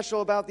or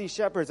special about these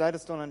shepherds? I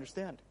just don't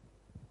understand.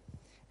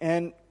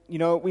 And, you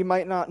know, we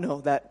might not know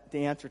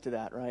the answer to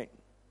that, right?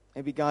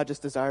 Maybe God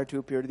just desired to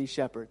appear to these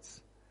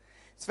shepherds.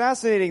 It's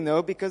fascinating,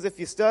 though, because if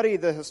you study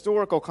the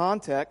historical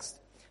context,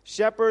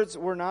 shepherds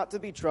were not to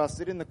be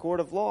trusted in the court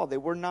of law. They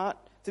were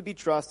not to be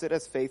trusted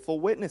as faithful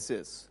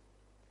witnesses.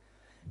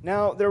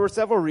 Now, there were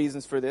several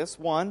reasons for this.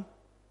 One,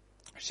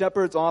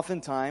 shepherds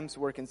oftentimes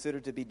were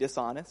considered to be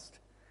dishonest,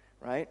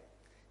 right?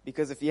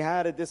 Because if you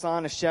had a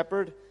dishonest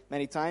shepherd,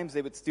 many times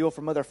they would steal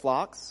from other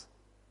flocks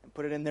and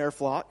put it in their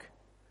flock,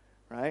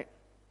 right?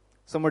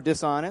 Some were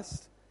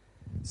dishonest.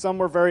 Some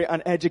were very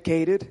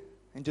uneducated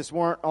and just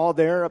weren't all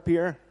there up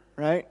here,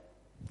 right?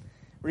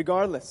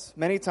 Regardless,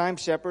 many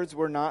times shepherds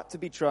were not to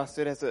be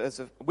trusted as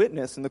a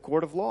witness in the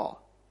court of law.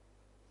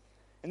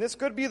 And this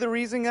could be the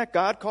reason that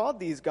God called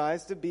these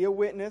guys to be a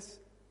witness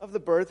of the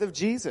birth of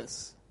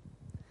Jesus.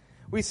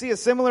 We see a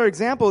similar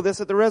example of this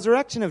at the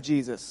resurrection of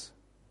Jesus.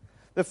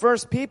 The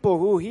first people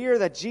who hear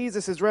that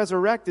Jesus is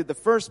resurrected, the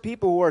first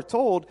people who are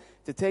told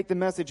to take the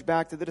message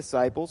back to the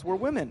disciples were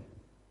women.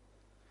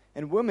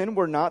 And women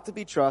were not to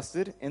be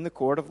trusted in the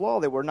court of law.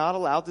 They were not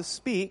allowed to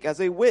speak as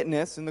a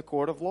witness in the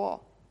court of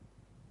law.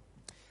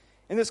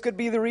 And this could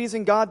be the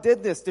reason God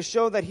did this, to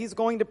show that He's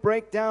going to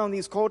break down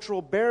these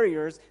cultural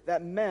barriers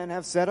that men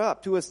have set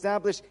up to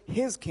establish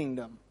His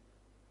kingdom.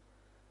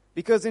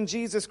 Because in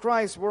Jesus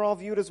Christ, we're all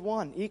viewed as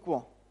one,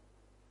 equal.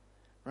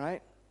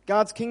 Right?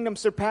 God's kingdom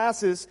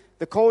surpasses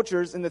the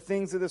cultures and the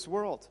things of this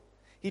world.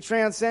 He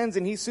transcends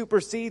and He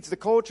supersedes the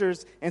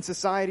cultures and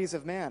societies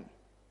of man.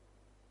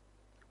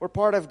 We're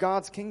part of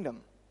God's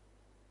kingdom.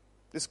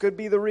 This could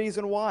be the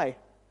reason why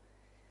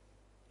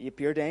He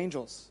appeared to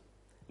angels.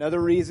 Another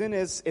reason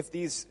is if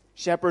these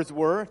shepherds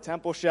were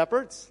temple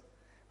shepherds,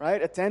 right,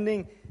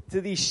 attending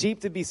to these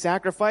sheep to be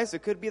sacrificed, it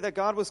could be that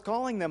God was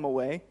calling them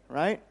away,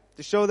 right,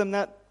 to show them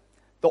that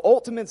the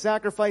ultimate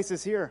sacrifice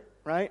is here,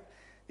 right?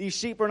 These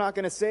sheep are not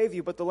going to save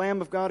you, but the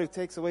Lamb of God who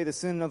takes away the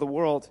sin of the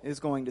world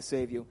is going to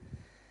save you.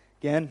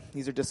 Again,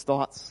 these are just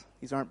thoughts.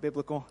 These aren't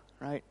biblical,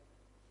 right?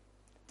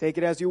 Take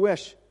it as you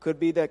wish. Could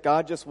be that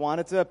God just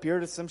wanted to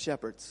appear to some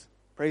shepherds.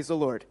 Praise the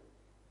Lord.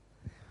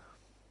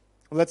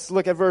 Let's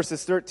look at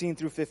verses 13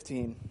 through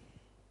 15.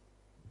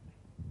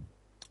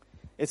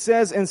 It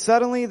says, "And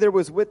suddenly there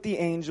was with the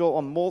angel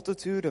a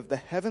multitude of the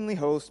heavenly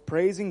host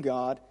praising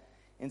God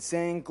and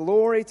saying,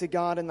 'Glory to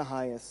God in the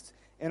highest,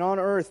 and on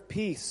earth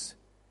peace,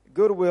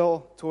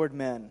 goodwill toward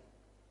men.'"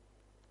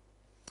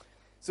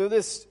 So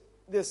this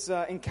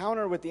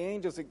encounter with the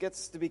angels, it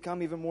gets to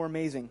become even more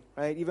amazing,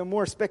 right? Even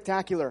more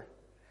spectacular.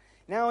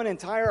 Now an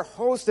entire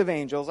host of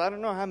angels, I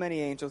don't know how many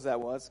angels that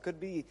was, could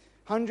be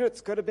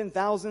hundreds, could have been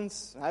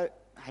thousands,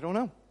 I don't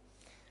know,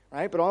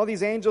 right? But all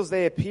these angels,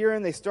 they appear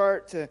and they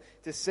start to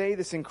say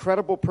this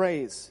incredible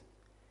praise,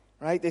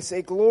 right? They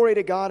say, "Glory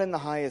to God in the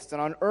highest,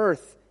 and on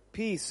earth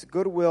peace,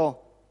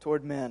 goodwill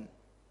toward men."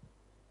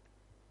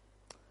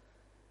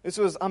 This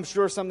was, I'm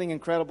sure, something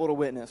incredible to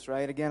witness,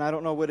 right? Again, I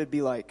don't know what it'd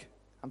be like.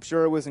 I'm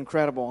sure it was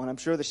incredible, and I'm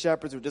sure the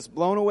shepherds were just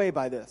blown away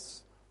by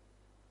this.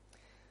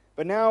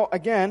 But now,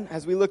 again,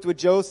 as we looked with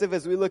Joseph,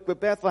 as we looked with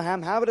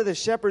Bethlehem, how do the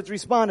shepherds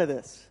respond to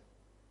this?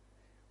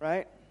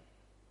 Right?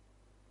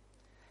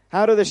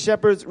 How do the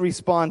shepherds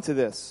respond to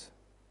this?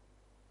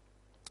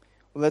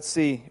 Well, let's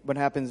see what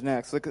happens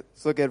next.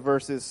 Let's look at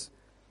verse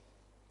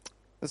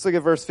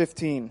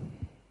 15.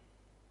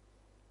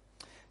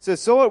 It says,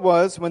 "So it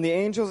was, when the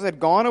angels had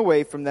gone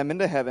away from them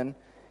into heaven,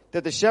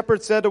 that the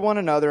shepherds said to one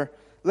another,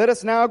 'Let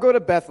us now go to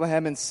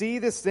Bethlehem and see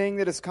this thing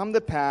that has come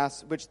to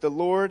pass, which the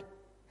Lord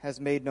has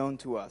made known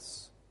to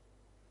us.'"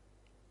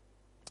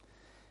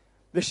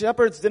 The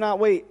shepherds did not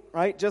wait,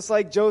 right? Just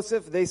like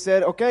Joseph, they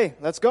said, "Okay,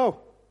 let's go.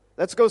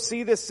 Let's go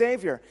see this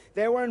Savior."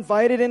 They were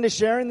invited into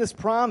sharing this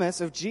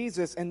promise of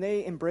Jesus, and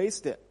they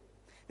embraced it.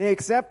 They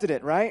accepted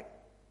it, right?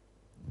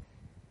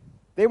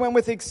 They went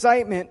with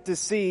excitement to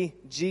see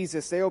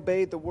Jesus. They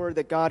obeyed the word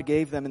that God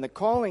gave them and the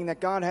calling that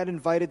God had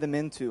invited them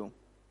into.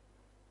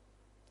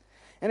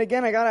 And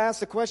again, I got to ask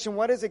the question,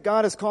 what is it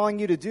God is calling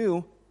you to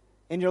do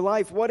in your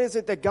life? What is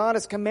it that God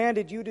has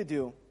commanded you to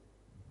do?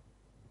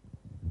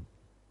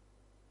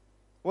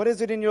 What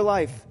is it in your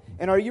life?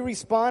 And are you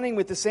responding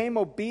with the same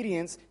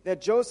obedience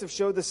that Joseph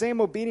showed, the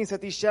same obedience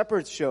that these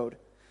shepherds showed?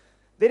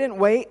 They didn't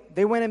wait.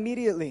 They went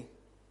immediately,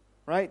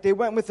 right? They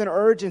went with an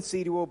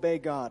urgency to obey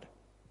God.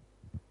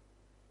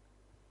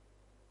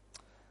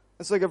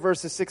 Let's look at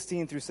verses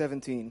 16 through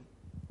 17.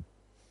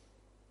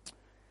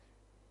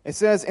 It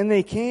says, "And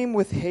they came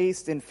with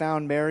haste and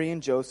found Mary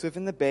and Joseph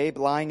and the babe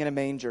lying in a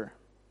manger.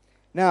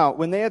 Now,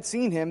 when they had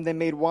seen him, they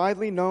made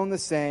widely known the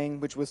saying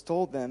which was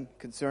told them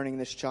concerning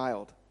this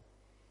child."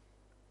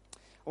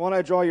 I want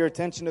to draw your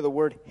attention to the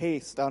word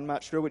haste. I'm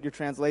not sure what your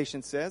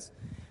translation says.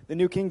 The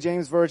New King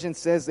James Version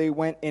says they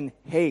went in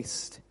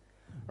haste,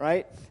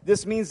 right?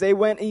 This means they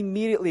went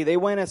immediately. They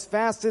went as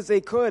fast as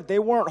they could. They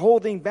weren't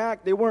holding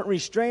back. They weren't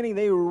restraining.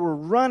 They were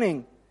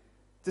running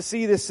to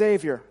see the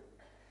Savior.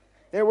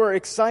 They were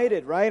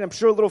excited, right? I'm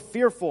sure a little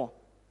fearful.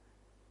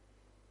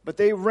 But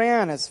they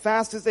ran as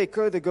fast as they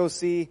could to go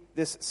see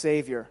this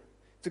Savior,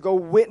 to go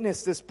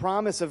witness this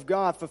promise of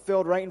God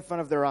fulfilled right in front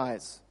of their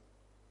eyes.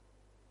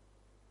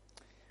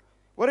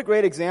 What a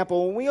great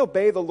example. When we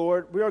obey the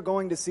Lord, we are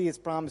going to see His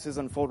promises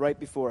unfold right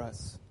before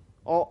us.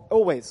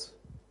 Always.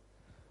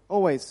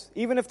 Always.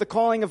 Even if the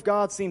calling of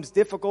God seems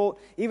difficult,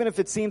 even if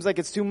it seems like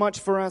it's too much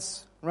for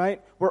us,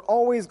 right? We're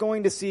always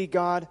going to see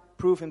God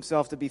prove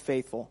Himself to be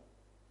faithful.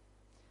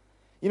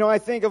 You know, I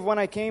think of when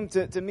I came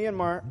to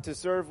Myanmar to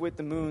serve with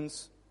the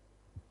Moons.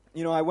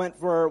 You know, I went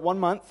for 1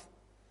 month.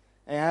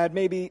 I had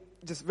maybe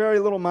just very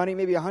little money,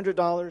 maybe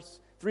 $100,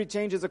 3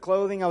 changes of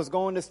clothing. I was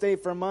going to stay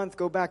for a month,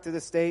 go back to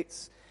the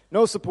States.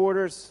 No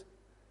supporters.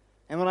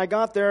 And when I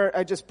got there,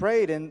 I just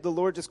prayed, and the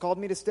Lord just called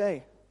me to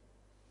stay.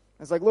 I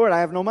was like, "Lord, I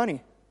have no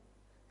money."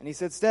 And He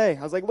said, "Stay."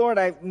 I was like, "Lord,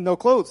 I have no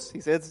clothes."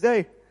 He said,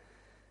 "Stay."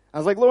 I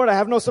was like, "Lord, I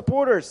have no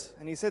supporters."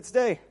 And He said,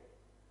 "Stay."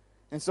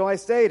 And so I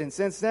stayed, and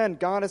since then,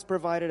 God has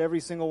provided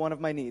every single one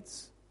of my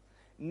needs.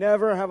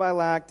 Never have I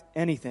lacked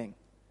anything.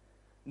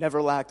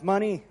 Never lacked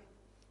money.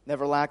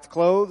 Never lacked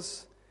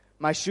clothes.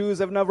 My shoes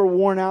have never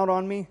worn out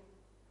on me.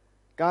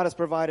 God has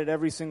provided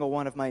every single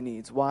one of my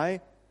needs.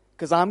 Why?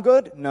 Because I'm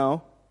good?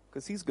 No,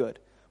 because He's good.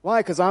 Why?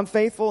 Because I'm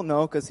faithful?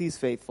 No, because He's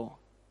faithful.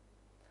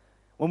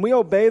 When we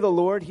obey the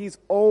Lord, He's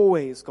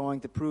always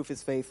going to prove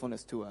His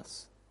faithfulness to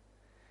us.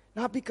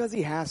 Not because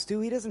He has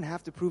to. He doesn't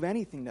have to prove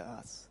anything to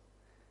us.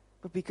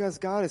 But because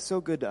God is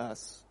so good to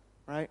us,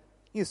 right?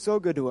 He is so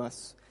good to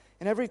us.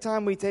 And every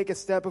time we take a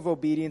step of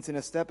obedience and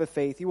a step of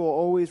faith, He will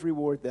always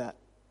reward that.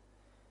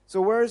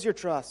 So where is your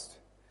trust?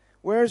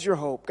 Where is your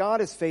hope?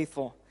 God is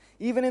faithful.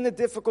 Even in the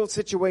difficult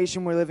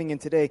situation we're living in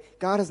today,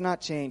 God has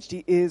not changed.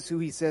 He is who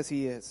He says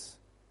He is.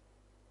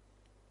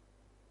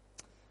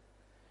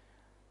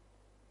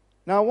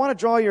 Now, I want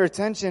to draw your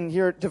attention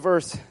here to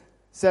verse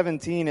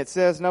 17. It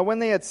says, "Now when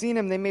they had seen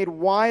Him, they made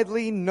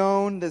widely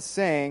known the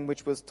saying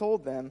which was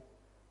told them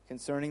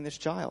concerning this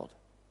child."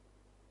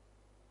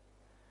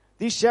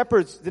 These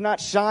shepherds did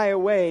not shy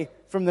away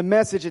from the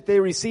message that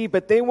they received,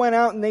 but they went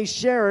out and they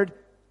shared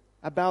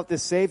about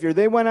this Savior.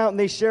 They went out and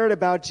they shared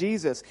about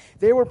Jesus.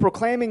 They were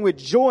proclaiming with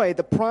joy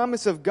the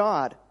promise of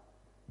God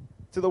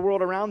to the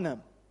world around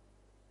them.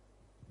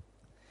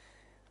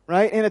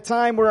 Right? In a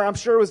time where I'm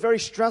sure it was very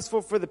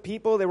stressful for the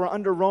people. They were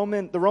under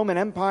the Roman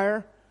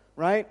Empire,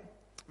 right?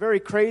 Very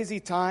crazy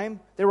time.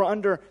 They were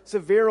under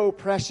severe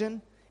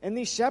oppression. And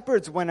these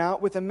shepherds went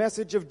out with a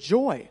message of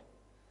joy,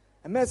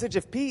 a message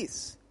of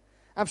peace.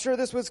 I'm sure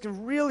this was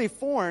really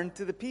foreign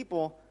to the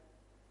people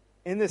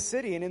in this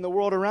city and in the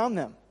world around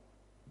them.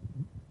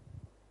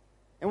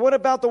 And what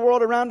about the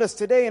world around us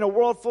today, in a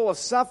world full of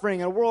suffering,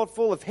 in a world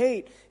full of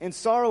hate and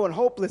sorrow and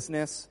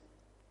hopelessness?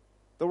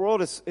 The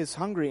world is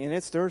hungry and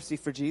it's thirsty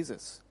for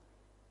Jesus.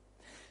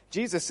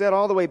 Jesus said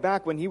all the way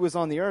back when He was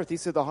on the earth, He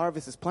said the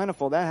harvest is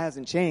plentiful. That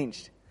hasn't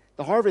changed.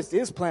 The harvest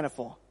is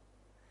plentiful.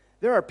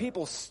 There are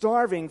people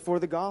starving for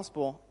the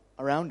gospel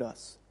around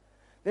us.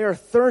 They are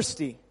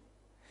thirsty.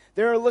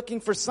 They are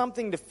looking for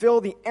something to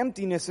fill the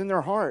emptiness in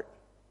their heart.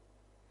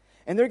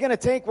 And they're going to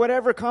take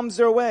whatever comes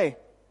their way.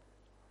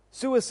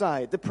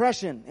 Suicide,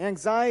 depression,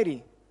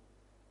 anxiety.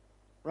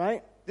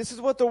 Right? This is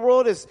what the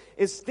world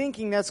is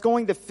thinking that's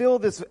going to fill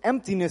this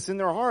emptiness in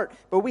their heart.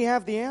 But we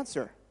have the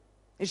answer.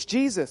 It's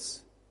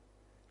Jesus.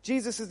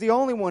 Jesus is the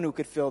only one who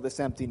could fill this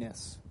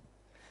emptiness.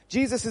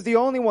 Jesus is the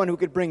only one who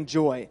could bring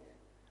joy.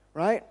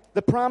 Right?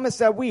 The promise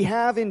that we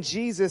have in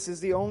Jesus is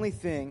the only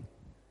thing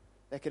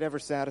that could ever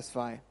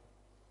satisfy.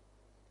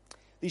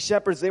 These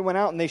shepherds, they went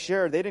out and they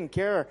shared. They didn't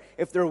care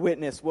if their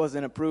witness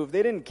wasn't approved.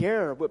 They didn't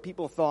care what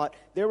people thought.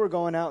 They were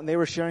going out and they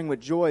were sharing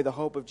with joy the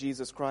hope of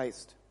Jesus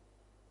Christ.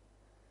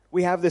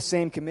 We have this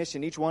same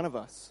commission, each one of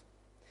us.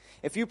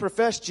 If you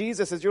profess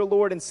Jesus as your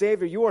Lord and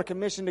Savior, you are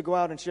commissioned to go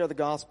out and share the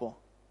gospel.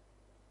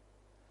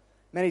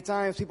 Many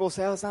times people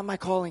say, oh, it's not my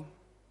calling.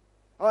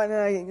 Oh,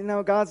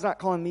 no, God's not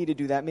calling me to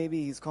do that.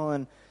 Maybe He's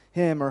calling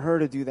him or her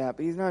to do that,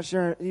 but He's not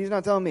sure. He's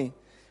not telling me.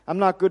 I'm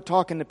not good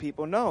talking to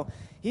people. No,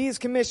 He's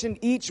commissioned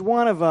each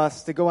one of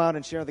us to go out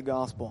and share the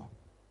gospel.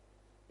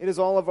 It is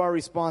all of our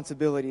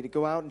responsibility to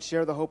go out and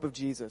share the hope of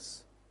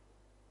Jesus.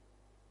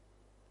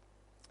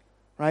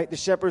 Right? The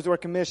shepherds were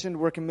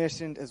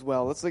commissioned as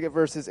well. Let's look at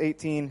verses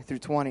 18 through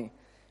 20,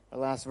 our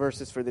last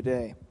verses for the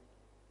day.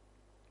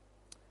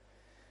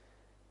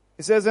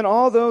 It says, and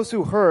all those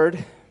who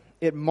heard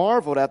it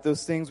marveled at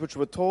those things which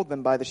were told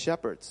them by the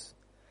shepherds.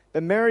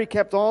 But Mary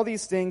kept all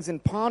these things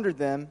and pondered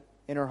them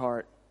in her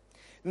heart.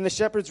 Then the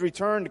shepherds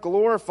returned,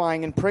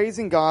 glorifying and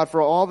praising God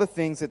for all the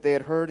things that they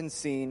had heard and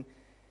seen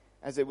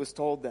as it was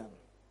told them.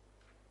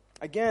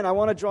 Again, I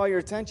want to draw your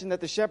attention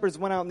that the shepherds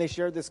went out and they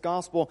shared this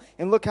gospel,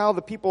 and look how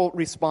the people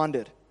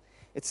responded.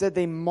 It said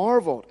they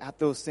marveled at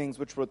those things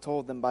which were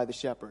told them by the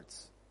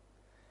shepherds.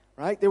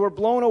 Right? They were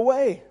blown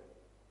away.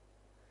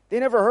 They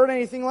never heard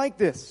anything like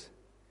this.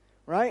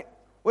 Right?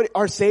 What,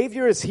 our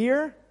Savior is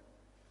here?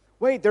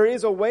 Wait, there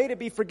is a way to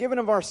be forgiven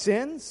of our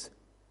sins?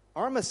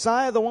 Our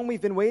Messiah, the one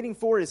we've been waiting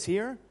for, is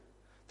here?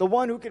 The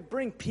one who could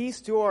bring peace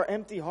to our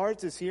empty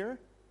hearts is here?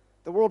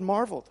 The world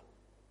marveled.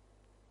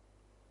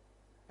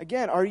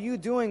 Again, are you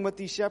doing what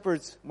these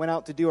shepherds went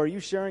out to do? Are you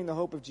sharing the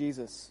hope of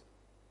Jesus?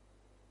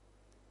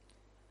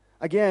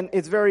 Again,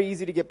 it's very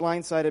easy to get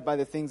blindsided by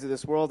the things of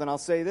this world, and I'll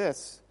say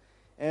this,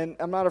 and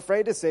I'm not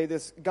afraid to say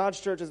this, God's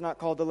church is not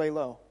called to lay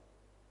low.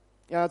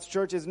 God's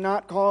church is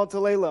not called to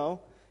lay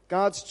low.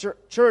 God's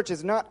church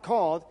is not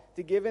called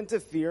to give in to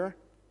fear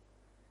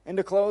and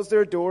to close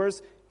their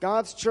doors.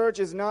 God's church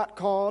is not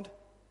called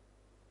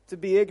to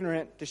be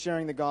ignorant to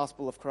sharing the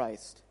gospel of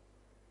Christ.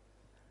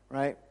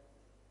 Right?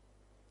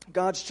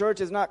 God's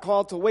church is not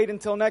called to wait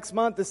until next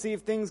month to see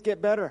if things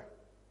get better.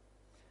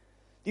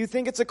 Do you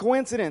think it's a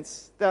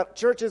coincidence that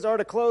churches are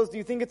to close? Do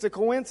you think it's a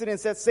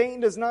coincidence that Satan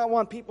does not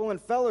want people in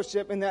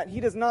fellowship and that he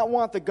does not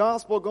want the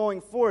gospel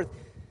going forth?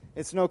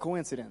 It's no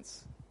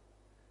coincidence.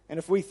 And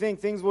if we think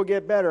things will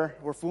get better,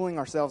 we're fooling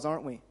ourselves,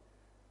 aren't we?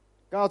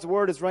 God's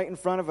word is right in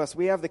front of us.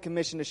 We have the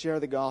commission to share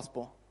the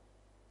gospel.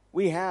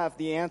 We have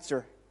the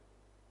answer.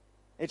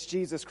 It's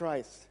Jesus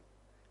Christ.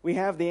 We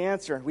have the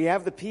answer. We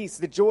have the peace,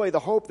 the joy, the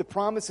hope, the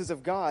promises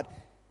of God.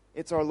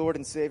 It's our Lord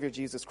and Savior,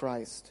 Jesus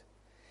Christ.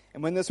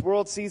 And when this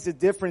world sees the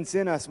difference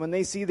in us, when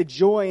they see the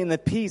joy and the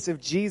peace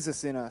of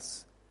Jesus in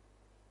us,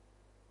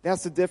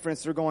 that's the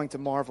difference they're going to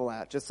marvel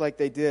at, just like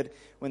they did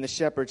when the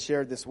shepherds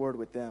shared this word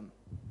with them.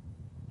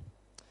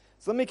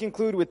 So let me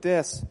conclude with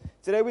this.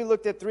 Today we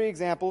looked at 3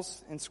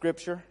 examples in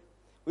Scripture.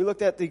 We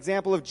looked at the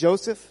example of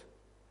Joseph.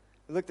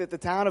 We looked at the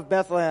town of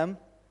Bethlehem.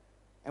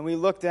 And we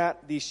looked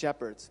at these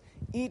shepherds.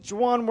 Each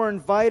one were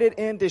invited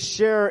in to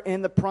share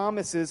in the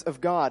promises of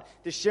God,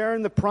 to share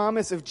in the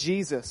promise of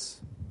Jesus.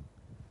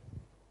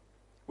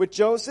 With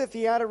Joseph,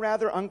 he had a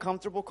rather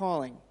uncomfortable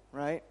calling,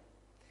 right?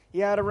 He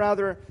had a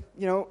rather,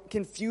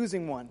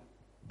 confusing one.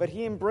 But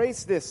he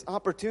embraced this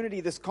opportunity,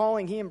 this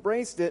calling. He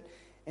embraced it,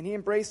 and he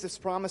embraced this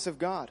promise of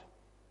God.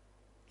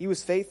 He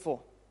was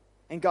faithful,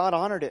 and God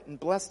honored it and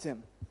blessed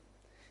him.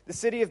 The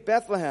city of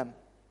Bethlehem,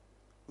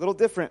 a little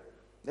different.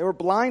 They were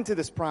blind to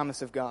this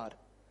promise of God,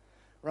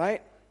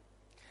 right?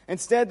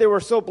 Instead, they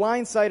were so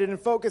blindsided and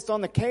focused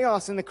on the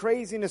chaos and the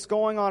craziness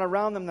going on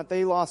around them that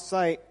they lost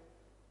sight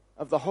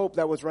of the hope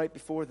that was right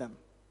before them.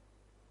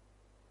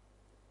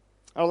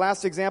 Our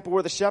last example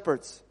were the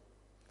shepherds,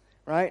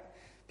 right?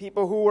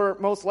 People who were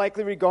most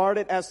likely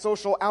regarded as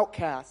social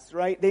outcasts,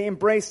 right? They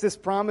embraced this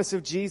promise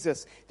of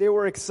Jesus. They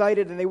were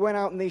excited and they went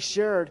out and they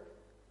shared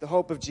the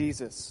hope of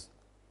Jesus.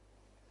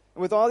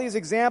 And with all these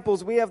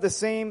examples, we have the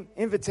same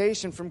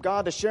invitation from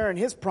God to share in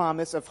His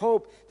promise of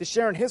hope, to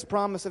share in His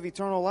promise of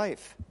eternal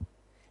life,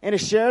 and to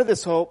share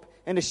this hope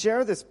and to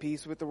share this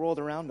peace with the world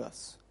around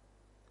us.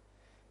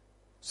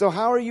 So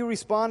how are you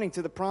responding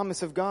to the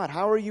promise of God?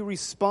 How are you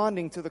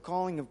responding to the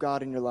calling of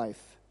God in your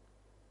life?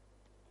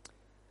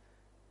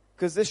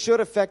 Because this should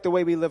affect the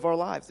way we live our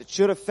lives. It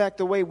should affect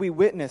the way we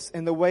witness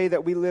and the way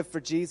that we live for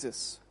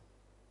Jesus.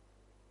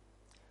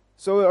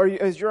 So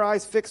is your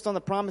eyes fixed on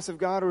the promise of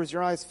God, or is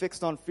your eyes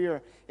fixed on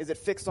fear? Is it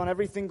fixed on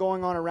everything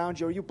going on around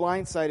you? Are you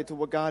blindsided to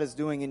what God is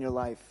doing in your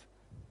life?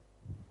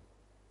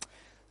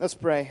 Let's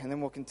pray, and then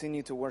we'll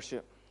continue to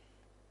worship.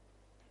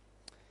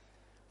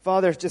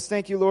 Father, just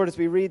thank you, Lord, as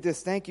we read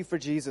this. Thank you for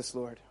Jesus,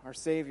 Lord, our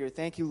Savior.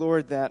 Thank you,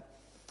 Lord, that,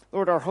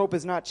 Lord, our hope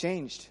has not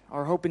changed.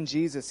 Our hope in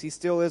Jesus. He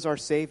still is our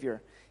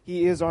Savior.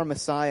 He is our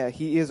Messiah.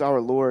 He is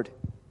our Lord.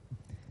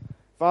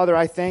 Father,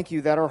 I thank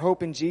you that our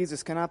hope in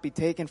Jesus cannot be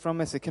taken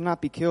from us. It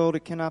cannot be killed.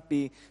 It cannot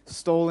be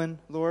stolen.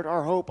 Lord,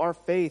 our hope, our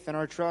faith, and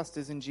our trust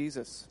is in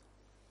Jesus.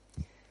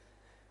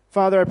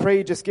 Father, I pray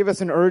you just give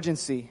us an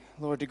urgency,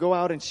 Lord, to go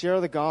out and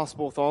share the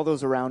gospel with all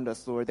those around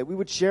us, Lord, that we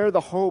would share the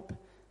hope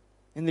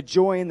and the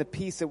joy and the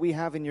peace that we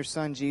have in your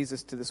Son,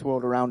 Jesus, to this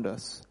world around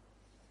us.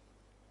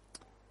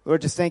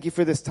 Lord, just thank you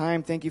for this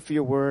time. Thank you for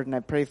your word. And I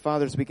pray,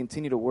 Father, as we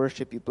continue to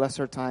worship you, bless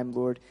our time,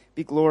 Lord.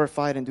 Be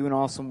glorified and do an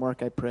awesome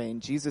work, I pray. In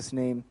Jesus'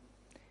 name,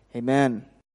 amen.